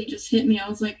really just hit me. I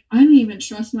was like, I don't even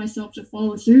trust myself to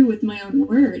follow through with my own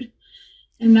word.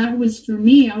 And that was for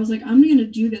me. I was like, I'm going to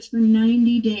do this for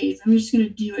 90 days. I'm just going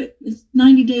to do it.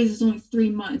 90 days is only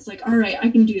 3 months. Like, all right, I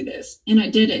can do this. And I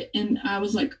did it. And I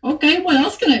was like, okay, what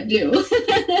else can I do?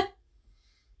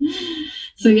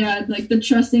 So yeah, like the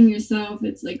trusting yourself,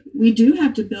 it's like, we do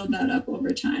have to build that up over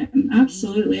time.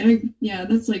 Absolutely.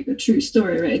 That's like the true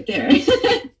story right there.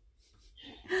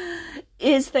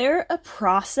 Is there a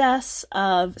process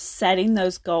of setting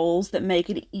those goals that make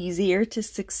it easier to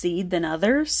succeed than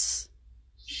others?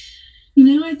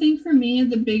 I think for me,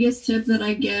 the biggest tip that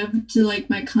I give to like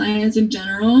my clients in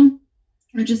general,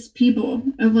 or just people,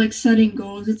 of like setting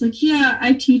goals. It's like, yeah,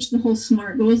 I teach the whole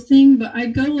SMART goals thing, but I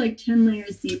go like 10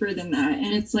 layers deeper than that.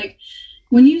 And it's like,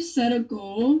 when you set a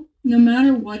goal, no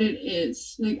matter what it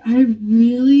is, like I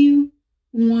really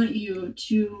want you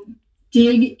to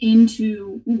dig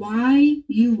into why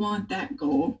you want that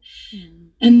goal.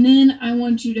 And then I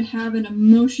want you to have an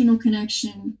emotional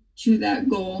connection to that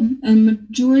goal. And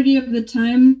majority of the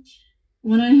time,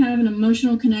 when I have an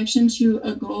emotional connection to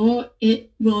a goal,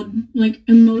 it will, like,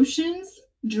 emotions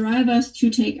drive us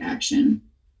to take action,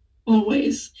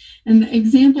 always. And the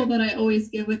example that I always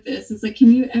give with this is like,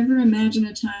 can you ever imagine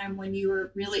a time when you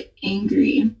were really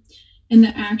angry and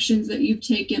the actions that you've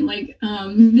taken? Like,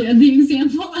 the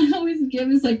example I always give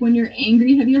is like, when you're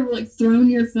angry, have you ever like thrown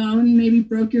your phone, maybe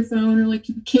broke your phone, or like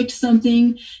you kicked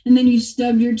something and then you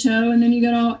stubbed your toe and then you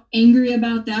got all angry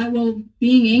about that? Well,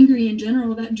 being angry in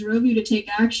general, that drove you to take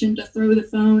action, to throw the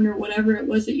phone or whatever it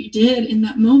was that you did in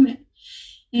that moment.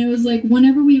 And it was like,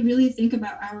 whenever we really think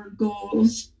about our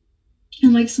goals,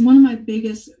 and like, so one of my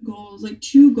biggest goals, like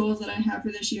 2 goals that I have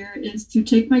for this year, is to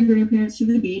take my grandparents to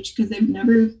the beach, because they've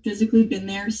never physically been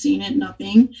there, seen it,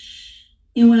 nothing.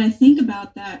 And when I think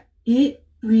about that, it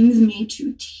brings me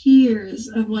to tears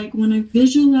of like, when I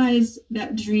visualize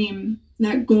that dream,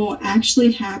 that goal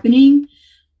actually happening,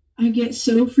 I get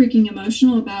so freaking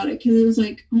emotional about it, because it was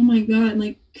like, oh my God,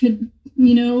 like, could,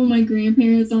 my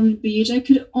grandparents on the beach, I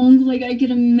could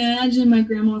imagine my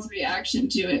grandma's reaction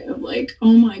to it, of like,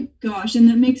 oh my gosh. And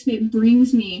it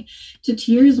brings me to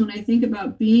tears when I think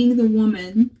about being the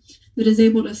woman that is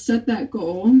able to set that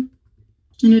goal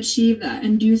and achieve that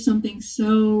and do something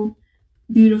so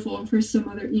beautiful for some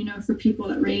other, for people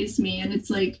that raised me. And it's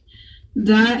like,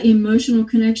 that emotional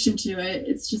connection to it,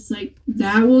 it's just like,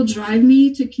 that will drive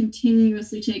me to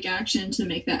continuously take action to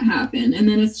make that happen. And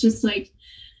then it's just like,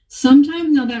 sometimes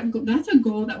now that's a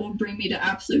goal that will bring me to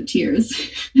absolute tears,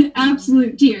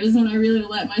 absolute tears, when I really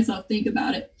let myself think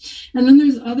about it. And then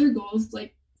there's other goals,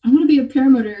 like, I want to be a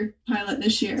paramotor pilot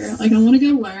this year. Like, I want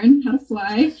to go learn how to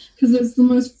fly, because it's the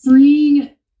most freeing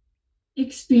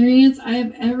experience I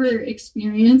have ever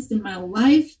experienced in my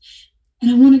life. And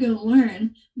I want to go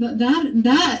learn. But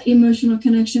that emotional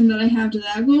connection that I have to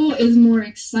that goal is more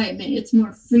excitement. It's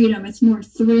more freedom. It's more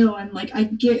thrill. And like, I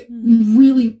get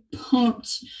really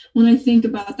pumped when I think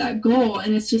about that goal.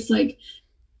 And it's just like,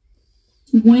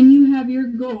 when you have your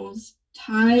goals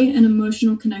tie an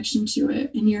emotional connection to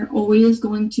it, and you're always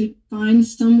going to find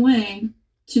some way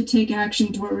to take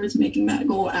action towards making that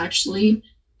goal actually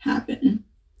happen.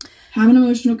 Have an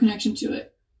emotional connection to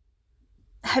it.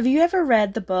 Have you ever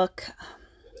read the book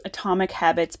Atomic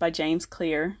Habits by James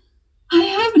Clear? I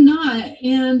have not,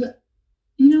 and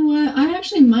you know what? I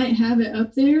actually might have it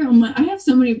up there on I have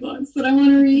so many books that I want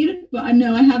to read, but I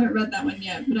know I haven't read that one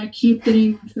yet, but I keep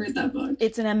getting referred that book.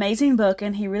 It's an amazing book,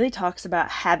 and he really talks about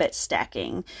habit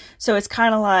stacking. So it's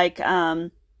kind of like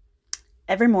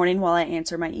every morning while I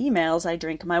answer my emails, I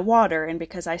drink my water, and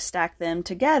because I stack them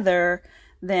together,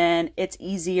 then it's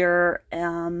easier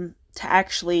to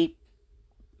actually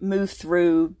move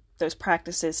through those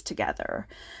practices together.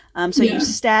 So you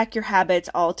stack your habits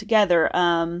all together.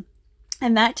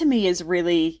 And that to me is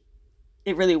really,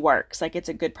 it really works. Like, it's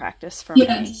a good practice for me.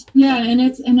 Yeah.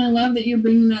 And I love that you're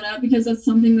bringing that up, because that's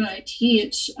something that I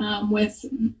teach with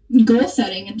goal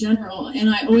setting in general. And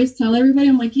I always tell everybody,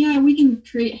 I'm like, yeah, we can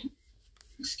create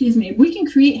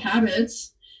habits,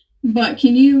 but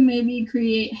can you maybe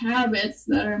create habits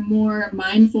that are more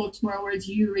mindful towards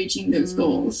you reaching those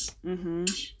goals? Mm-hmm.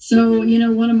 So,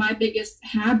 one of my biggest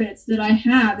habits that I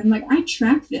have, and like, I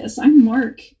track this, I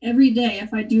mark every day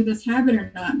if I do this habit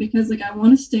or not, because like, I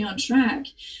want to stay on track.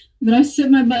 But I sit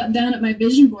my butt down at my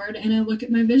vision board and I look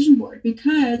at my vision board,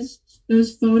 because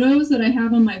those photos that I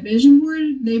have on my vision board,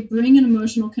 they bring an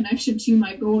emotional connection to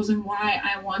my goals and why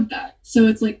I want that. So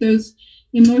it's like those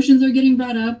emotions are getting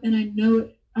brought up, and I know,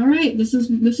 all right, this is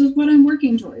what I'm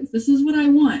working towards. This is what I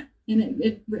want. And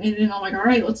and I'm like, all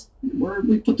right,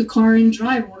 we put the car in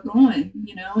drive and we're going,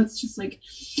 it's just like,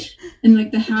 and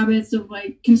like the habits of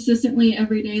like consistently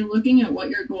every day looking at what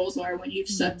your goals are when you've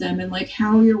set them, and like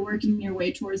how you're working your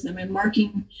way towards them, and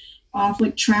marking off,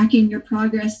 like tracking your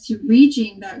progress to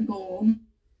reaching that goal.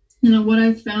 What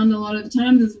I've found a lot of the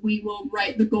times is we will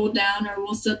write the goal down, or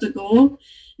we'll set the goal,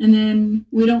 and then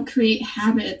we don't create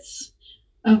habits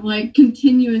of like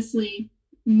continuously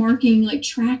marking, like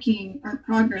tracking our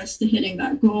progress to hitting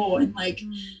that goal, and like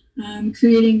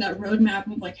creating that roadmap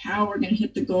of like how we're going to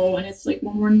hit the goal. And it's like,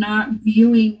 when we're not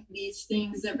viewing these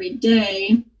things every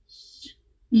day,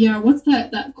 what's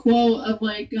that quote of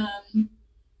like,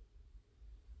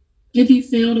 if you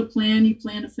fail to plan, you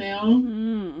plan to fail.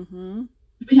 Mm-hmm.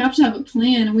 We have to have a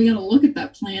plan, and we got to look at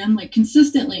that plan like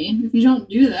consistently. If you don't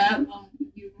do that, well,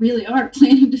 you really are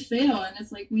planning to fail. And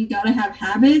it's like, we got to have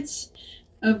habits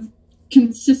of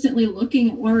consistently looking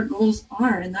at what our goals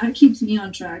are, and that keeps me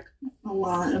on track a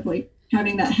lot, of like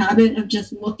having that habit of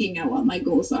just looking at what my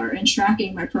goals are and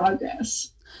tracking my progress.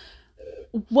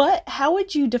 How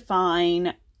would you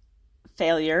define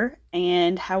failure,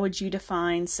 and how would you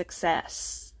define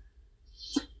success?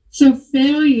 So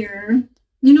failure,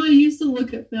 I used to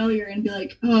look at failure and be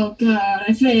like, oh God,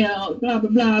 I failed, blah, blah,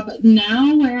 blah. But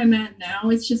now, where I'm at now,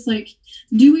 it's just like,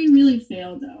 do we really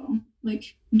fail though?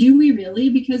 Like, do we really?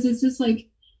 Because it's just like,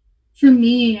 for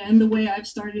me, and the way I've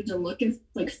started to look at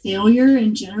like failure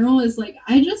in general is like,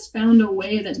 I just found a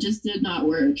way that just did not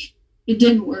work. It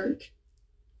didn't work,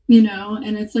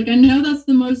 and it's like, I know that's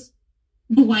the most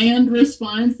bland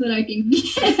response that I can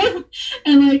give.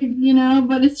 And like,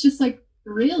 but it's just like,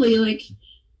 really, like,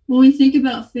 when we think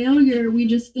about failure, we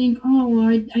just think, oh, well,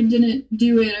 I didn't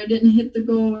do it. I didn't hit the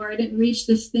goal, or I didn't reach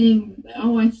this thing.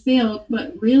 Oh, I failed.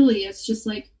 But really, it's just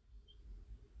like,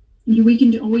 we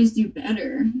can always do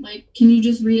better. Like, can you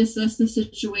just reassess the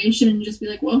situation and just be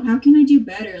like, well, how can I do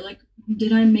better? Like,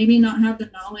 did I maybe not have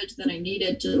the knowledge that I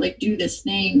needed to like do this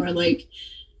thing? Or like,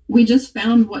 we just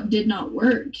found what did not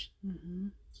work. Mm-hmm.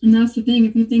 And that's the thing.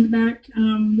 If you think back,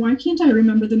 why can't I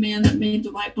remember the man that made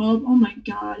the light bulb? Oh my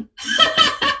God.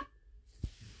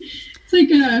 It's like,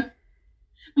 I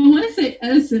want to say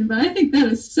Edison, but I think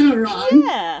that is so wrong.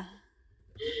 Yeah.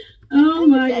 Oh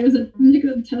my, it was a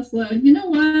Nikola Tesla. You know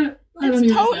what? I don't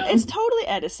even know. It's totally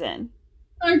Edison.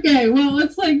 Okay, well,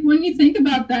 it's like, when you think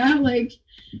about that, like,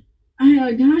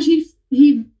 gosh,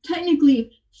 he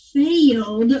technically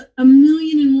failed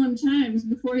 1,000,001 times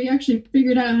before he actually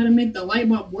figured out how to make the light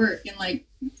bulb work, and like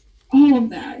all of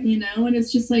that, and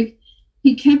it's just like,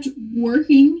 he kept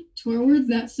working towards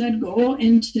that said goal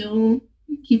until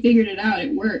he figured it out.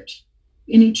 It worked.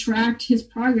 And he tracked his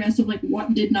progress of like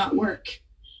what did not work.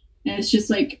 And it's just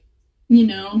like,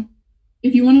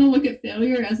 if you want to look at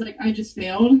failure as like, I just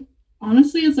failed,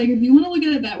 honestly, it's like, if you want to look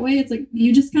at it that way, it's like,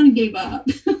 you just kind of gave up.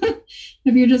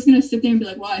 If you're just going to sit there and be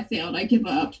like, well, I failed, I give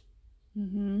up.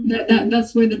 Mm-hmm.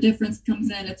 That's where the difference comes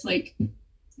in. It's like,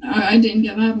 I didn't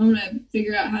give up. I'm going to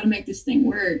figure out how to make this thing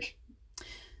work.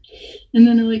 And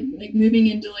then like moving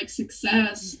into like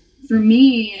success, for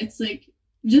me, it's like,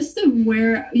 just to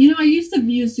where, you know, I used to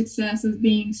view success as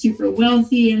being super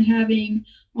wealthy and having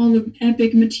all the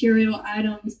epic material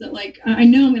items that like I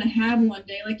know I'm going to have one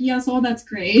day. Like, yes, all that's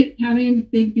great. Having a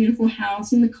big, beautiful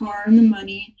house and the car and the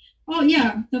money. Oh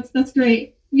yeah, that's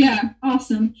great. Yeah,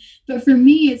 awesome. But for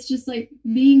me, it's just like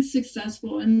being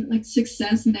successful and like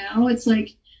success now. It's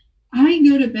like I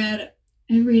go to bed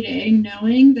every day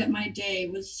knowing that my day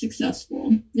was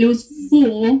successful. It was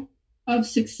full of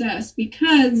success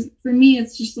because for me,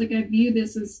 it's just like I view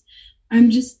this as I'm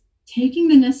just taking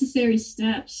the necessary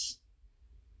steps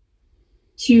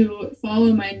to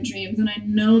follow my dreams. And I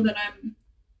know that I'm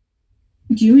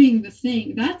doing the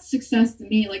thing. That's success to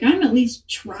me. Like I'm at least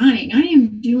trying. I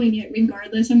am doing it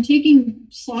regardless. I'm taking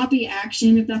sloppy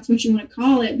action, if that's what you want to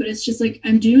call it, but it's just like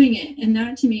I'm doing it. And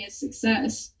that to me is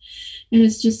success. And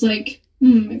it's just like,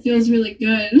 it feels really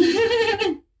good.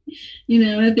 You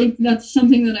know, I think that's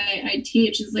something that I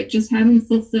teach is like just having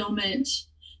fulfillment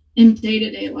in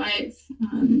day-to-day life,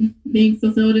 being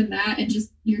fulfilled in that, and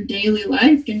just your daily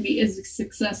life can be as a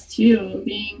success too,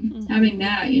 being having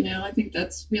that, you know. I think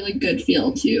that's really good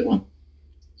feel too.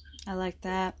 I like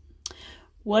that.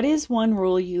 What is one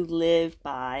rule you live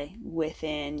by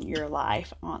within your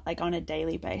life on a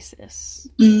daily basis?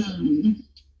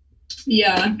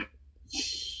 Yeah,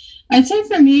 I'd say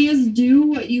for me is do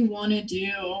what you want to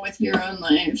do with your own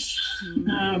life.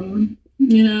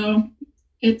 You know,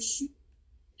 it's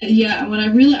when I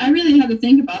really had to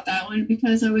think about that one,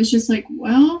 because I was just like,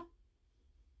 well,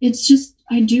 it's just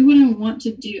I do what I want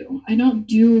to do. I don't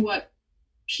do what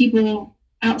people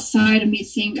outside of me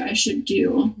think I should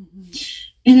do.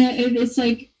 And it's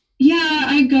like, yeah,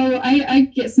 I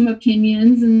get some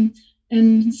opinions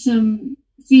and some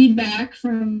feedback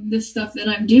from the stuff that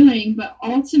I'm doing, but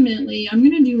ultimately I'm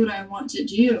going to do what I want to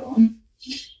do.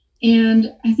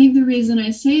 And I think the reason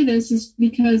I say this is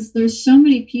because there's so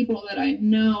many people that I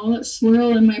know that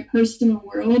swirl in my personal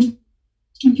world,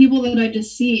 and people that I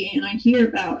just see and I hear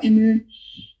about, and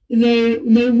they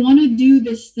want to do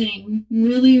this thing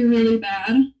really, really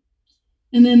bad.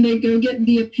 And then they go get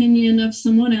the opinion of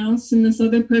someone else, and this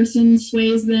other person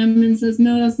sways them and says,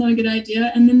 no, that's not a good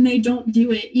idea. And then they don't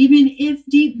do it, even if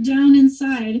deep down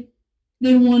inside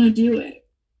they want to do it.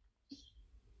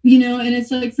 You know, and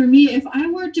it's like, for me, if I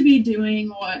were to be doing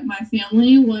what my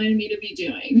family wanted me to be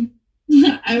doing,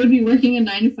 I would be working a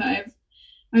 9-to-5.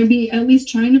 I'd be at least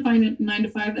trying to find a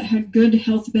 9-to-5 that had good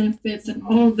health benefits and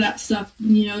all of that stuff,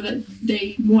 you know, that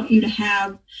they want you to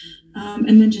have,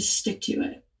 and then just stick to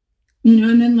it. You know,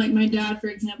 and then like my dad, for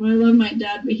example, I love my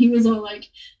dad, but he was all like,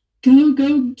 go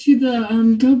to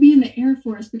the, go be in the Air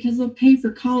Force because they'll pay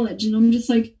for college. And I'm just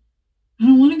like, I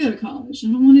don't want to go to college. I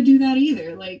don't want to do that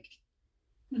either. Like,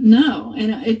 no.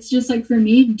 And it's just like, for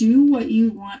me, do what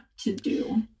you want to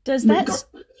do. Does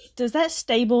that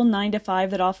stable 9-to-5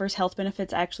 that offers health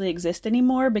benefits actually exist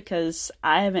anymore? Because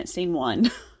I haven't seen one.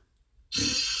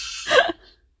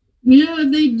 You know,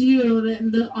 they do.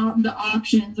 The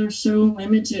options are so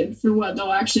limited for what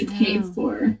they'll actually pay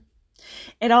for.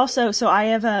 It also, so I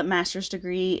have a master's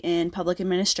degree in public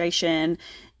administration,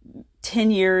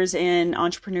 10 years in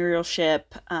entrepreneurship,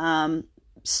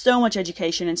 so much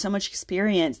education and so much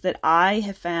experience that I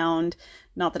have found,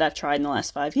 not that I've tried in the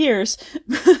last 5 years,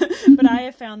 but I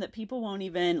have found that people won't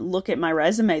even look at my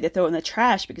resume. They throw it in the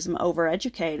trash because I'm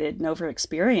overeducated and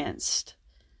overexperienced.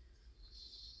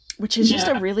 Which is just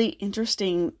a really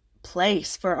interesting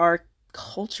place for our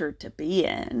culture to be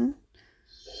in.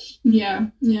 Yeah.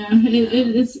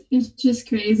 It's just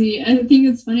crazy. I think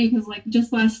it's funny because like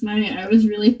just last night I was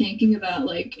really thinking about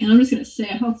like, and I'm just gonna say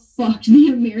how fucked the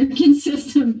American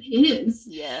system is.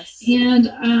 Yes. And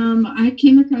I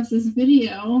came across this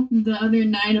video the other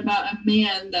night about a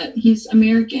man that he's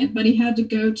American, but he had to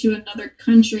go to another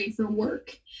country for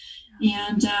work.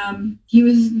 And he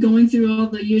was going through all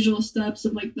the usual steps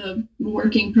of like the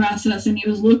working process, and he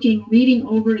was reading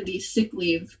over the sick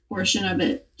leave portion of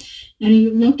it. And he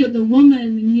looked at the woman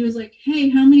and he was like, hey,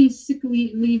 how many sick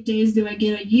leave days do I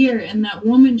get a year? And that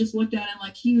woman just looked at him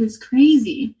like he was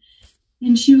crazy.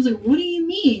 And she was like, what do you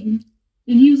mean?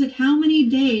 And he was like, how many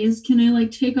days can I like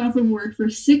take off of work for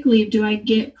sick leave do I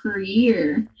get per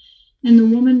year? And the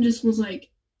woman just was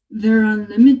like, they're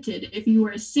unlimited. If you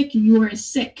are sick, you are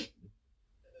sick.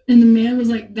 And the man was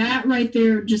like, that right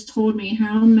there just told me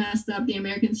how messed up the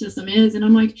American system is. And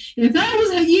I'm like, if that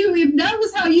was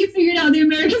how you figured out the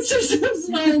American system,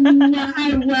 so wow,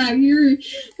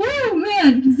 oh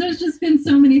man, because there's just been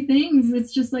so many things.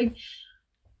 It's just like,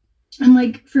 I'm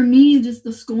like, for me, just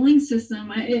the schooling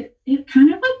system, it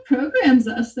kind of like programs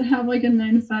us to have like a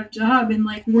 9-to-5 job, and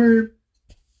like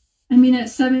I mean, at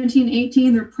 17,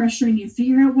 18, they're pressuring you,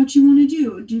 figure out what you want to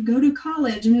do. Do you go to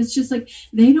college? And it's just like,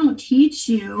 they don't teach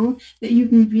you that you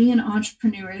can be an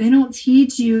entrepreneur. They don't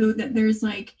teach you that there's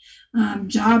like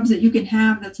jobs that you can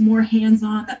have that's more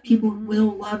hands-on, that people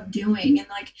will love doing. And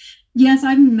like, yes,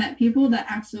 I've met people that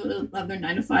absolutely love their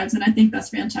 9 to 5s, and I think that's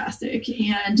fantastic.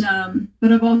 And,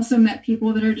 but I've also met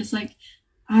people that are just like,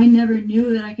 I never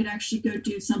knew that I could actually go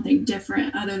do something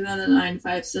different other than the 9 to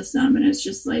 5 system. And it's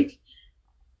just like,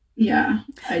 yeah.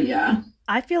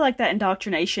 I feel like that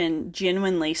indoctrination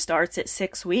genuinely starts at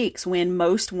 6 weeks, when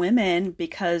most women,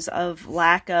 because of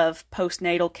lack of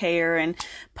postnatal care and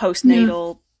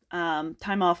postnatal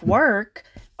time off work,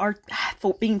 are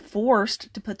being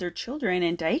forced to put their children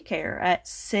in daycare at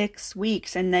 6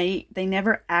 weeks, and they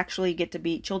never actually get to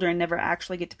be children, never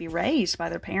actually get to be raised by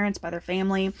their parents, by their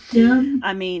family. Yeah.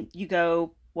 I mean, you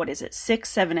go, what is it, 6,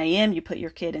 7 a.m., you put your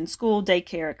kid in school,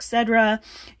 daycare, etc.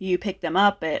 You pick them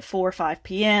up at 4 or 5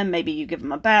 p.m., maybe you give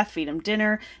them a bath, feed them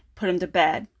dinner, put them to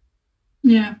bed.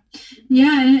 Yeah.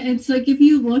 And it's like, if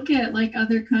you look at like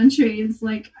other countries,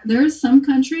 like there's some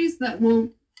countries that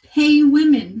will pay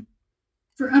women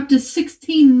for up to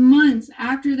 16 months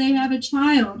after they have a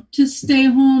child to stay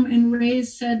home and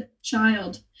raise said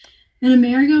child. In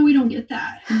America, we don't get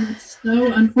that. And it's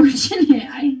so unfortunate.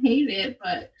 I hate it,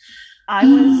 but I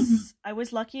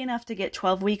was lucky enough to get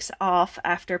 12 weeks off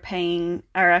after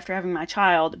having my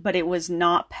child, but it was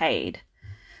not paid.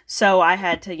 So I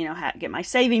had to, get my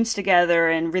savings together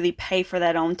and really pay for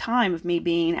that own time of me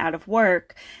being out of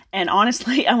work. And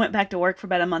honestly, I went back to work for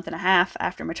about a month and a half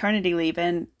after maternity leave,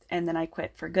 and then I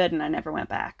quit for good, and I never went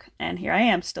back. And here I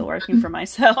am, still working for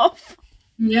myself.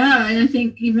 Yeah, and I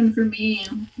think even for me,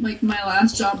 like my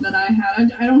last job that I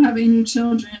had, I don't have any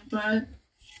children, but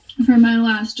for my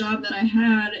last job that I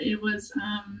had, it was,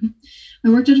 I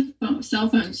worked at a cell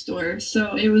phone store.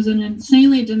 So it was an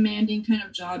insanely demanding kind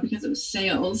of job because it was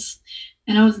sales.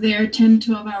 And I was there 10,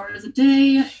 12 hours a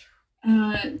day,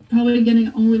 probably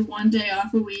getting only 1 day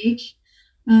off a week,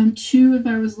 2 if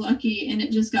I was lucky. And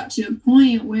it just got to a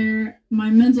point where my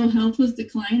mental health was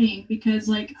declining because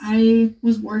like I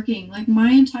was working, like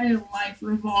my entire life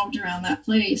revolved around that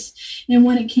place. And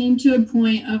when it came to a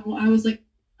point of, I was like,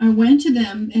 I went to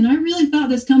them, and I really thought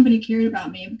this company cared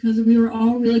about me because we were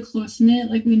all really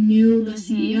close-knit. Like we knew the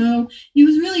CEO. It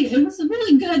was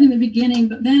really good in the beginning,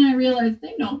 but then I realized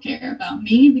they don't care about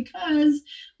me, because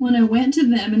when I went to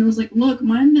them and was like, look,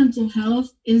 my mental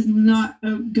health is not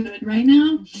good right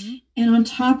now. And on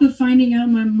top of finding out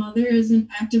my mother is in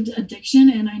active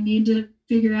addiction and I need to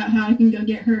figure out how I can go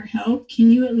get her help,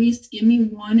 can you at least give me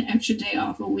 1 extra day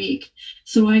off a week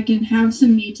so I can have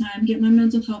some me time, get my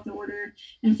mental health in order,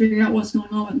 and figure out what's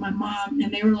going on with my mom?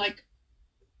 And they were like,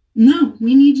 no,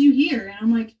 we need you here. And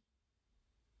I'm like,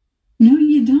 no,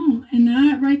 you don't. And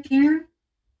that right there,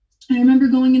 I remember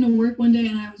going into work one day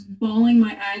and I was bawling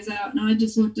my eyes out, and I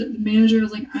just looked at the manager. I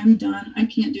was like, I'm done. I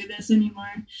can't do this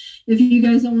anymore. If you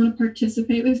guys don't want to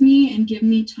participate with me and give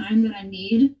me time that I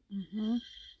need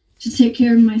to take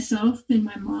care of myself and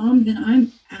my mom, then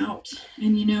I'm out.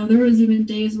 And, there was even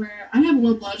days where I have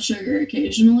low blood sugar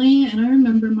occasionally. And I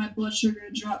remember my blood sugar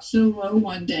dropped so low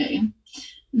one day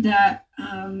that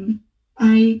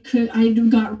I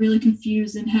got really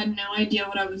confused and had no idea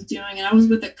what I was doing. And I was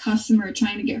with a customer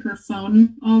trying to get her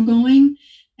phone all going.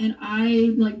 And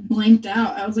I like blanked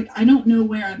out. I was like, I don't know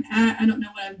where I'm at. I don't know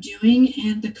what I'm doing.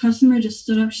 And the customer just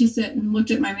stood up. She said, and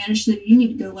looked at my manager. She said, you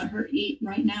need to go let her eat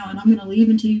right now. And I'm going to leave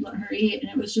until you let her eat.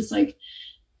 And it was just like,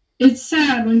 it's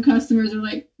sad when customers are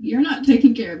like, you're not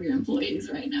taking care of your employees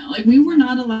right now. Like, we were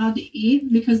not allowed to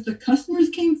eat because the customers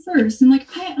came first. And like,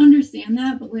 I understand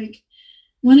that. But like,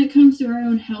 when it comes to our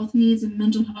own health needs and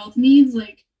mental health needs,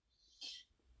 like,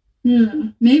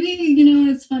 maybe,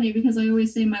 it's funny because I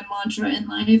always say my mantra in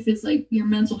life is like, your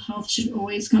mental health should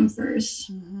always come first.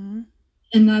 And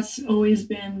that's always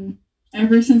been,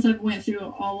 ever since I've went through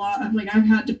a lot of, like, I've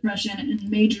had depression and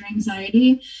major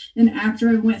anxiety. And after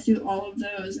I went through all of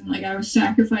those and like I was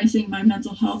sacrificing my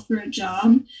mental health for a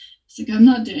job, it's like, I'm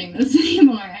not doing this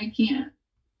anymore. I can't.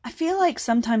 I feel like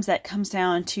sometimes that comes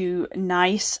down to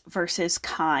nice versus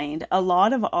kind. A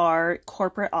lot of our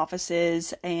corporate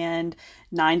offices and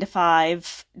 9 to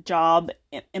 5 job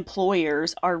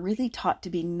employers are really taught to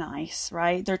be nice,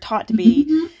 right? They're taught to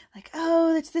be like,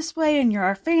 oh, it's this way and you're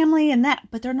our family and that,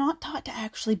 but they're not taught to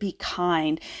actually be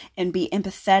kind and be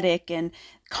empathetic and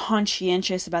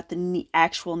conscientious about the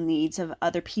actual needs of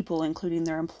other people, including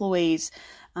their employees.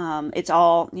 It's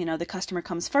all, the customer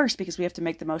comes first because we have to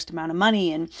make the most amount of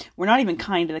money, and we're not even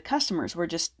kind to the customers. We're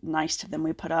just nice to them.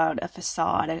 We put out a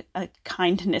facade, a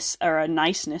kindness or a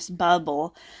niceness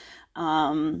bubble.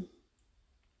 And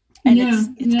And Yeah,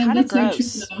 it's yeah, kind of that's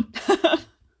so true gross. though.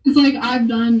 It's like I've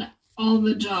done all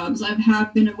the jobs.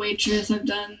 I've been a waitress. I've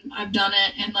done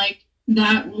it, and like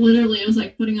that literally was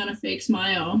like putting on a fake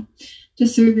smile to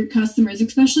serve your customers,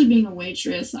 especially being a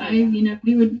waitress.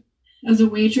 We would, as a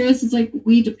waitress, it's like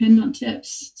we depend on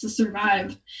tips to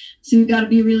survive. So you got to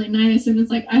be really nice. And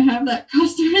it's like I have that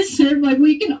customer service, like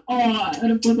we can all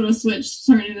at a flip of a switch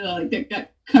turn into like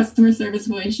that customer service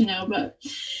voice, but.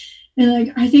 And like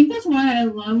I think that's why I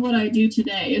love what I do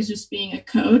today is just being a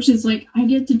coach. Is like I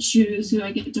get to choose who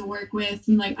I get to work with,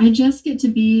 and like I just get to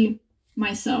be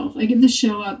myself. I get to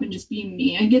show up and just be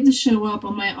me. I get to show up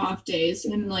on my off days,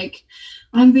 and like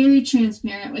I'm very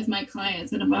transparent with my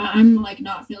clients. And if I'm like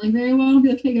not feeling very well, I'll be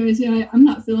like, hey guys, yeah, I'm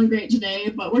not feeling great today,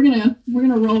 but we're gonna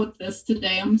roll with this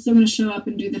today. I'm still gonna show up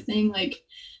and do the thing. Like,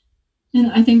 and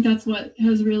I think that's what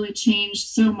has really changed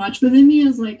so much within me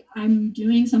is like I'm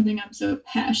doing something I'm so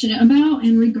passionate about.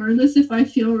 And regardless if I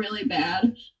feel really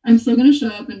bad, I'm still going to show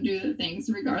up and do the things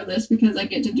regardless because I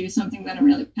get to do something that I'm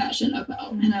really passionate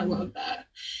about. And I love that.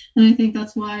 And I think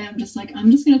that's why I'm just like, I'm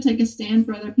just going to take a stand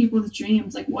for other people's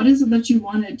dreams. Like, what is it that you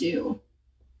want to do?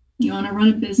 You want to run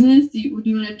a business? Do you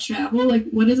want to travel? Like,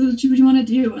 what is it that you want to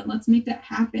do? And let's make that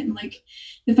happen. Like,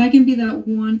 if I can be that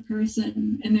one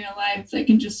person in their life that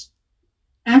can just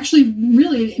actually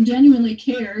really genuinely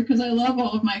care, because I love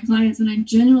all of my clients and I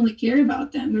genuinely care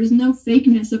about them. There's no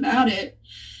fakeness about it.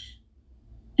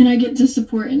 And I get to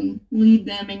support and lead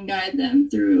them and guide them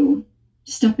through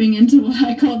stepping into what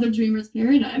I call the dreamer's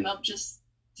paradigm of just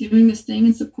doing this thing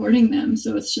and supporting them.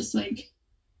 So it's just like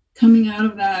coming out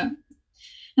of that.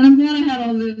 And I'm glad I had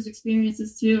all those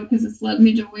experiences too, because it's led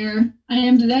me to where I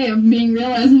am today of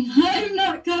realizing I'm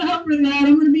not cut out for that.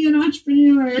 I'm going to be an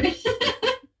entrepreneur.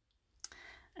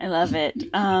 I love it.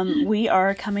 We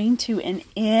are coming to an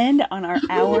end on our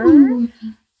hour.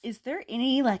 Is there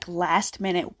any like last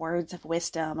minute words of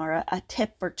wisdom or a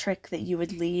tip or trick that you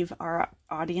would leave our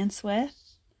audience with?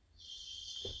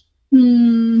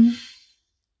 I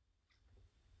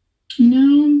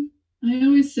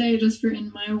always say just for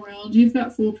in my world, you've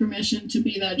got full permission to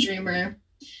be that dreamer.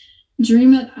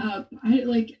 Dream it up.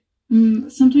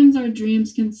 Sometimes our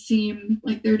dreams can seem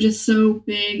like they're just so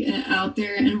big and out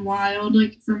there and wild.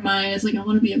 Like for mine, it's like I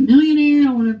want to be a millionaire.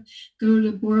 I want to go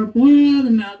to Bora Bora,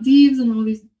 the Maldives, and all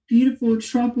these beautiful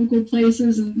tropical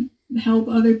places and help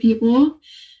other people.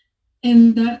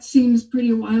 And that seems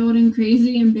pretty wild and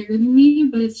crazy and bigger than me,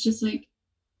 but it's just like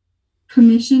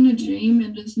permission to dream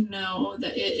and just know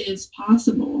that it is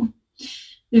possible.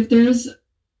 If there's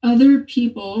other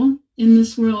people in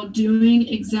this world doing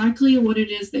exactly what it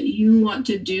is that you want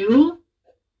to do,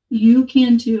 you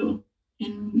can too.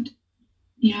 And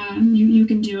yeah, you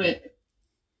can do it.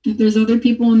 If there's other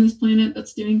people on this planet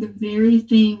that's doing the very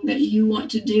thing that you want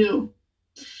to do,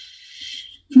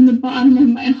 from the bottom of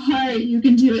my heart, you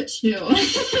can do it too.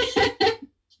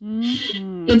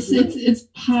 Mm-hmm. It's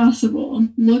possible.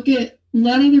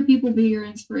 Let other people be your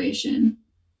inspiration.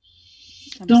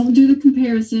 Don't do the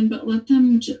comparison, but let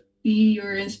them be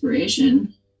your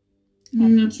inspiration.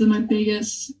 And that's my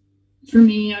biggest, for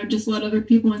me, I just let other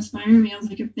people inspire me. I was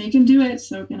like, if they can do it,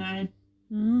 so can I.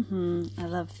 I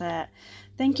love that.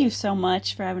 Thank you so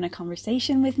much for having a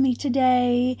conversation with me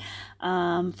today.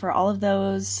 For all of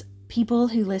those people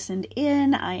who listened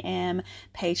in, I am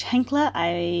Paige Henkla.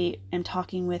 I am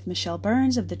talking with Michelle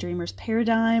Burns of the Dreamer's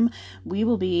Paradigm. We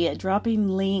will be dropping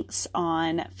links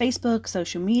on Facebook,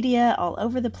 social media, all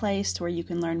over the place to where you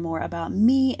can learn more about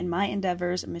me and my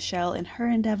endeavors, Michelle and her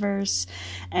endeavors.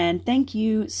 And thank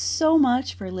you so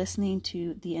much for listening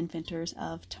to The Inventors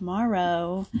of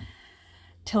Tomorrow.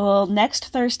 Till next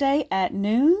Thursday at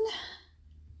noon.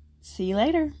 See you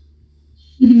later.